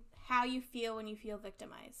 in how you feel when you feel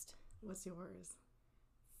victimized. What's yours?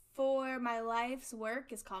 For my life's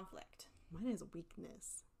work is conflict. Mine is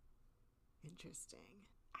weakness. Interesting.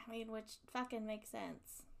 I mean, which fucking makes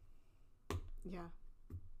sense. Yeah.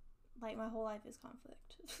 Like, my whole life is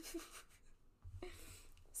conflict.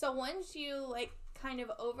 So once you, like, kind of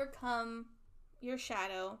overcome your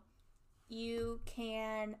shadow, you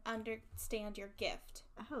can understand your gift.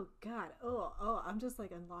 Oh, God. Oh, I'm just,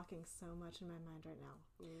 like, unlocking so much in my mind right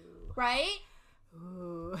now. Ooh. Right?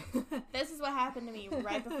 Ooh. This is what happened to me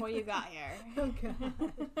right before you got here. Oh,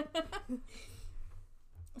 God.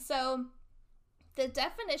 So, the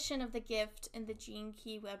definition of the gift in the Gene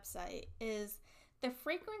Key website is the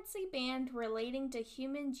frequency band relating to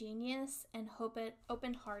human genius and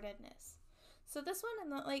open-heartedness. So this one, I'm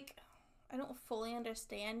not like, I don't fully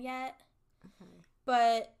understand yet, Okay.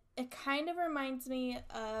 but it kind of reminds me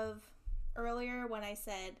of earlier when I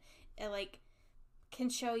said it, like, can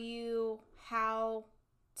show you how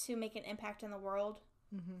to make an impact in the world.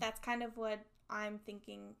 Mm-hmm. That's kind of what I'm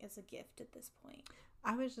thinking is a gift at this point.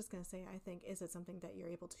 I was just going to say, I think, is it something that you're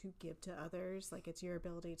able to give to others? Like, it's your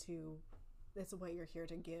ability to, it's what you're here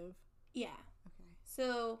to give? Yeah. Okay.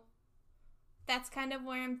 So that's kind of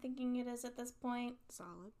where I'm thinking it is at this point.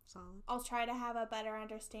 Solid. I'll try to have a better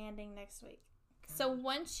understanding next week. Okay. So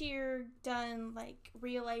once you're done, like,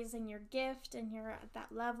 realizing your gift and you're at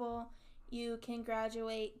that level, you can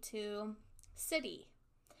graduate to Siddhi,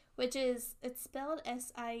 which is, it's spelled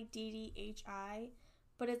Siddhi,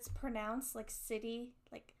 but it's pronounced like city,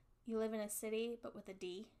 like you live in a city, but with a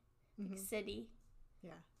D, like Siddhi.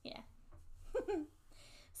 Yeah.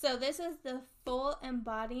 So this is the full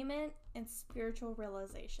embodiment and spiritual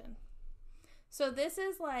realization. So this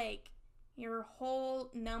is like your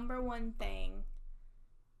whole number one thing,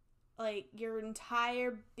 like your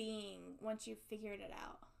entire being once you've figured it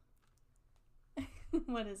out.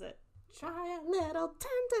 What is it? Try a little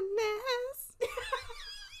tenderness.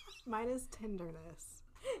 Mine is tenderness.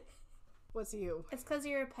 What's you? It's because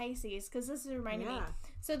you're a Pisces, because this is reminding me.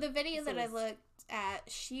 So the video that I looked at,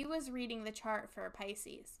 she was reading the chart for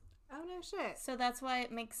Pisces. Oh, no shit. So that's why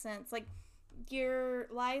it makes sense. Like, your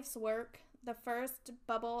life's work, the first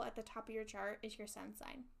bubble at the top of your chart is your sun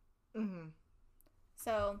sign. Mm-hmm.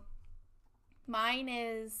 So mine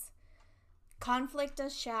is conflict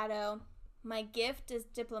as shadow, my gift is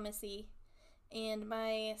diplomacy, and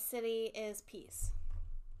my city is peace.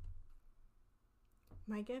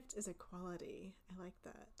 My gift is equality. I like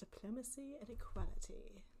that. Diplomacy and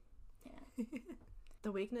equality. Yeah.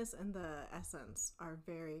 The weakness and the essence are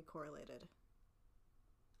very correlated.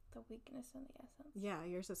 The weakness and the essence. Yeah,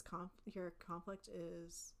 yours is your conflict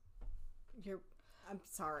is your. I'm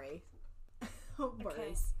sorry. Words.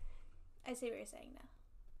 Okay. I see what you're saying now.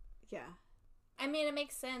 Yeah. I mean, it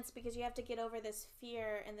makes sense because you have to get over this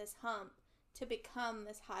fear and this hump to become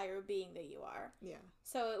this higher being that you are. Yeah.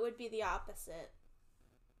 So it would be the opposite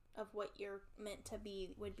of what you're meant to be,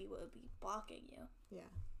 would be what would be blocking you. Yeah.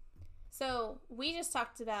 So we just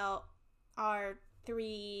talked about our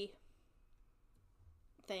 3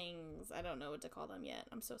 things. I don't know what to call them yet.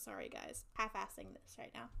 I'm so sorry, guys. Half-assing this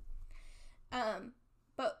right now.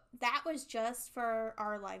 But that was just for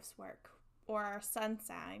our life's work or our sun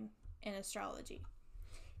sign in astrology.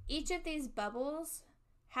 Each of these bubbles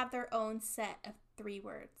have their own set of 3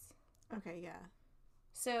 words. Okay, yeah.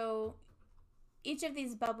 So each of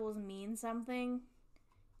these bubbles mean something,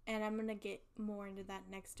 and I'm going to get more into that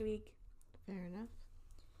next week. Fair enough.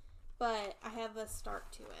 But I have a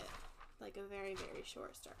start to it, like a very, very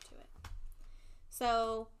short start to it.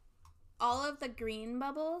 So all of the green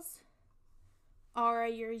bubbles are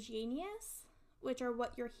your genius, which are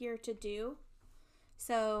what you're here to do.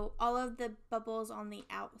 So all of the bubbles on the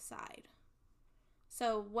outside.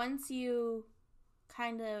 So once you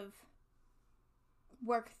kind of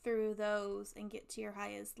work through those and get to your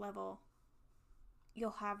highest level, you'll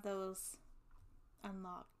have those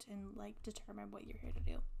unlocked and, like, determine what you're here to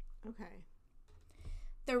do. Okay.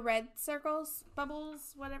 The red circles,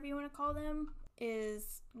 bubbles, whatever you want to call them,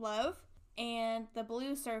 is love. And the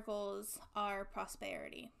blue circles are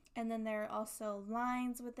prosperity. And then there are also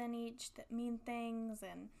lines within each that mean things.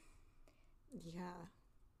 And yeah.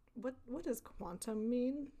 What does quantum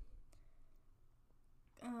mean?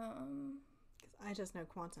 Because I just know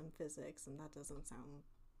quantum physics, and that doesn't sound.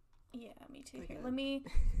 Yeah, me too. Like Here, a-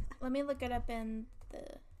 let me look it up in the.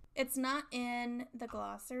 It's not in the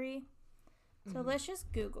glossary, so let's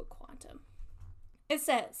just Google quantum. It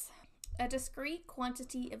says a discrete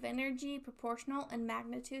quantity of energy proportional in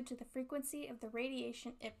magnitude to the frequency of the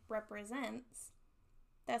radiation it represents.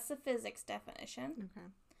 That's the physics definition. Okay.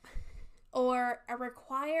 Or a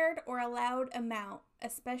required or allowed amount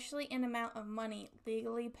especially in amount of money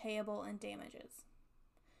legally payable in damages.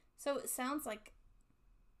 So it sounds like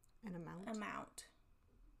An amount?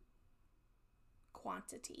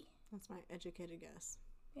 Quantity. That's my educated guess.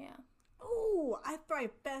 Yeah. Ooh, I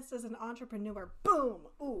thrive best as an entrepreneur. Boom!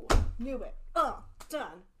 Ooh, knew it.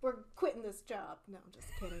 Done. We're quitting this job. No, I'm just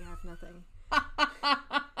kidding. I have nothing.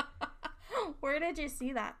 Where did you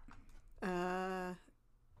see that? I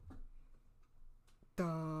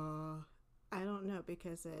don't know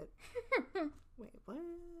because it... Wait, what?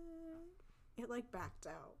 It, like, backed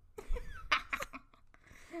out.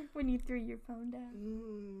 When you threw your phone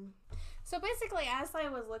down. So basically, as I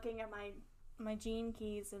was looking at my gene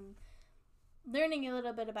keys and learning a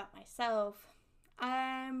little bit about myself,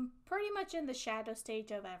 I'm pretty much in the shadow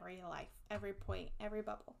stage of every life, every point, every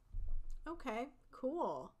bubble. Okay,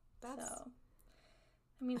 cool. So, that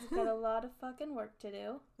means I've got a lot of fucking work to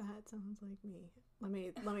do. That sounds like me. Let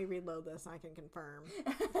me reload this and I can confirm.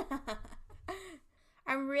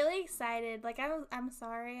 I'm really excited. Like, I'm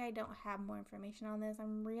sorry I don't have more information on this.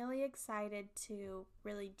 I'm really excited to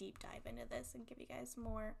really deep dive into this and give you guys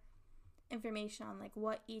more information on, like,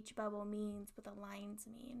 what each bubble means, what the lines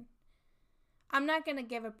mean. I'm not going to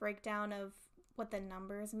give a breakdown of what the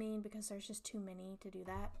numbers mean because there's just too many to do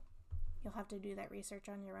that. You'll have to do that research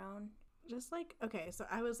on your own. Just like, okay, so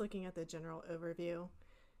I was looking at the general overview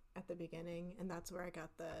at the beginning, and that's where I got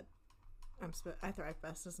I thrive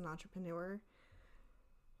best as an entrepreneur.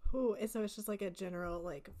 Ooh, and so it's just like a general,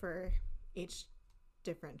 like, for each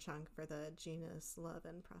different chunk for the genus love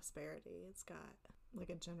and prosperity. It's got like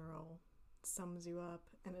a general sums you up,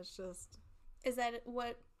 and it's just... Is that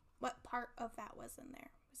what part of that was in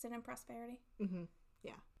there? Was it in prosperity? Mm-hmm.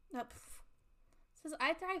 Yeah. Nope. It says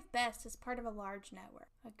I thrive best as part of a large network.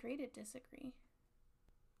 Agree to disagree.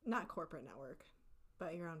 Not corporate network,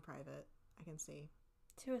 but your own private, I can see.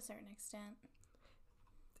 To a certain extent.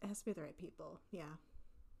 It has to be the right people, yeah.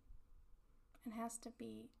 It has to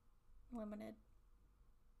be limited.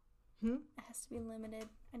 It has to be limited.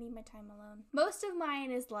 I need my time alone. Most of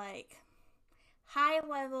mine is like high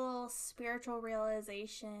level spiritual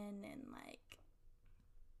realization and like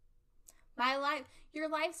your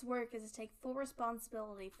life's work is to take full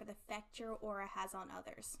responsibility for the effect your aura has on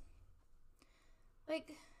others.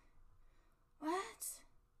 Like, what?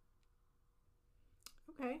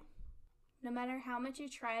 Okay. No matter how much you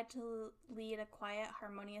try to lead a quiet,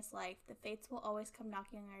 harmonious life, the fates will always come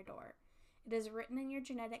knocking on your door. It is written in your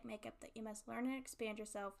genetic makeup that you must learn and expand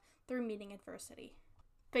yourself through meeting adversity.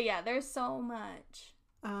 But yeah, there's so much.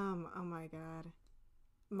 Oh my god.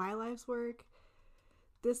 My life's work.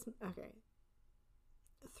 Okay.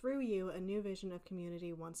 Through you, a new vision of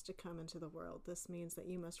community wants to come into the world. This means that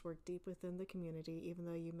you must work deep within the community, even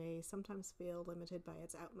though you may sometimes feel limited by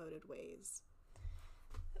its outmoded ways.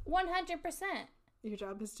 100%. Your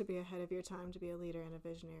job is to be ahead of your time, to be a leader and a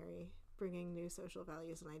visionary, bringing new social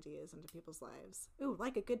values and ideas into people's lives. Ooh,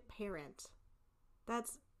 like a good parent.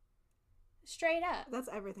 That's... Straight up. That's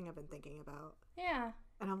everything I've been thinking about. Yeah.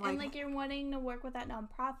 And I'm like... And, like, you're wanting to work with that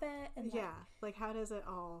nonprofit. And yeah. Like, how does it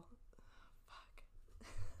all...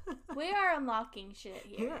 Fuck. We are unlocking shit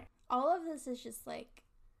here. Yeah. All of this is just, like...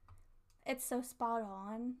 It's so spot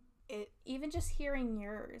on. Even just hearing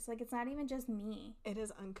yours, like, it's not even just me. It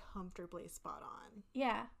is uncomfortably spot on.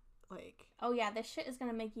 Yeah. Like... Oh, yeah, this shit is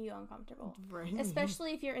gonna make you uncomfortable. Right.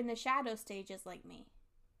 Especially if you're in the shadow stages like me.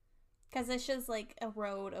 Because it's just, like, a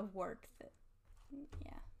road of work that...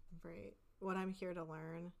 Yeah. Right. What I'm here to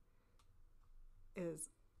learn is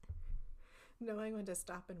knowing when to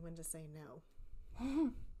stop and when to say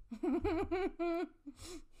no.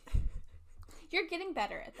 You're getting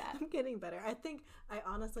better at that. I'm getting better. I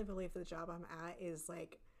honestly believe the job I'm at is,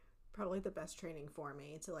 like, probably the best training for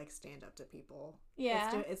me to, like, stand up to people.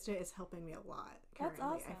 Yeah. It's helping me a lot currently.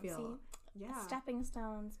 That's awesome. I feel, yeah. Stepping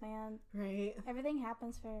stones, man. Right. Everything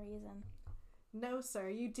happens for a reason. No, sir.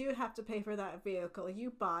 You do have to pay for that vehicle.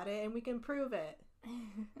 You bought it, and we can prove it.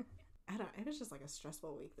 It was just, like, a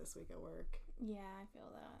stressful week this week at work. Yeah, I feel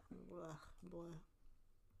that. Blah, blah.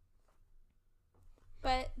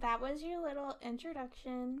 But that was your little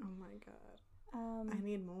introduction. Oh my god. I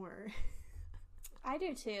need more. I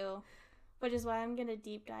do too. Which is why I'm going to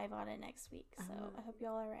deep dive on it next week. So I hope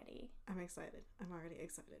y'all are ready. I'm excited. I'm already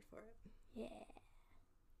excited for it. Yeah.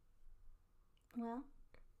 Well.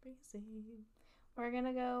 Crazy. We're going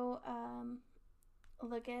to go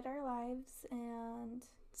look at our lives and...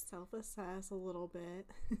 self-assess a little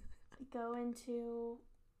bit. Go into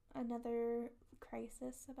another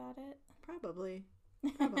crisis about it. Probably.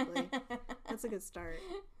 That's a good start.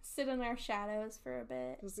 Sit in our shadows for a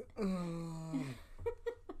bit.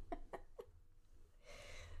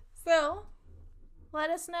 So, let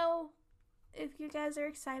us know if you guys are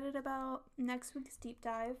excited about next week's deep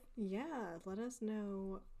dive. Yeah, let us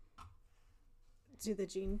know. Do the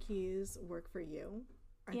gene keys work for you?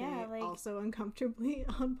 Are they also uncomfortably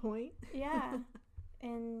on point? Yeah.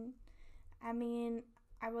 And I mean,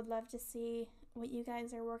 I would love to see what you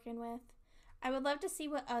guys are working with. I would love to see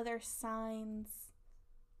what other signs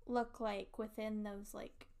look like within those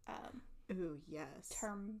ooh, yes.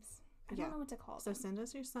 terms. I don't know what to call them. So send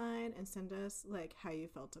us your sign and send us how you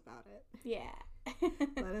felt about it. Yeah.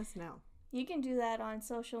 Let us know. You can do that on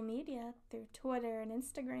social media through Twitter and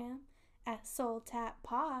Instagram at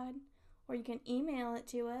SoulTapPod, or you can email it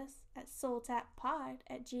to us at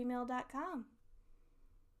soultappod@gmail.com.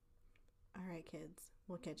 All right, kids.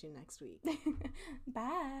 We'll catch you next week.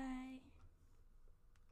 Bye.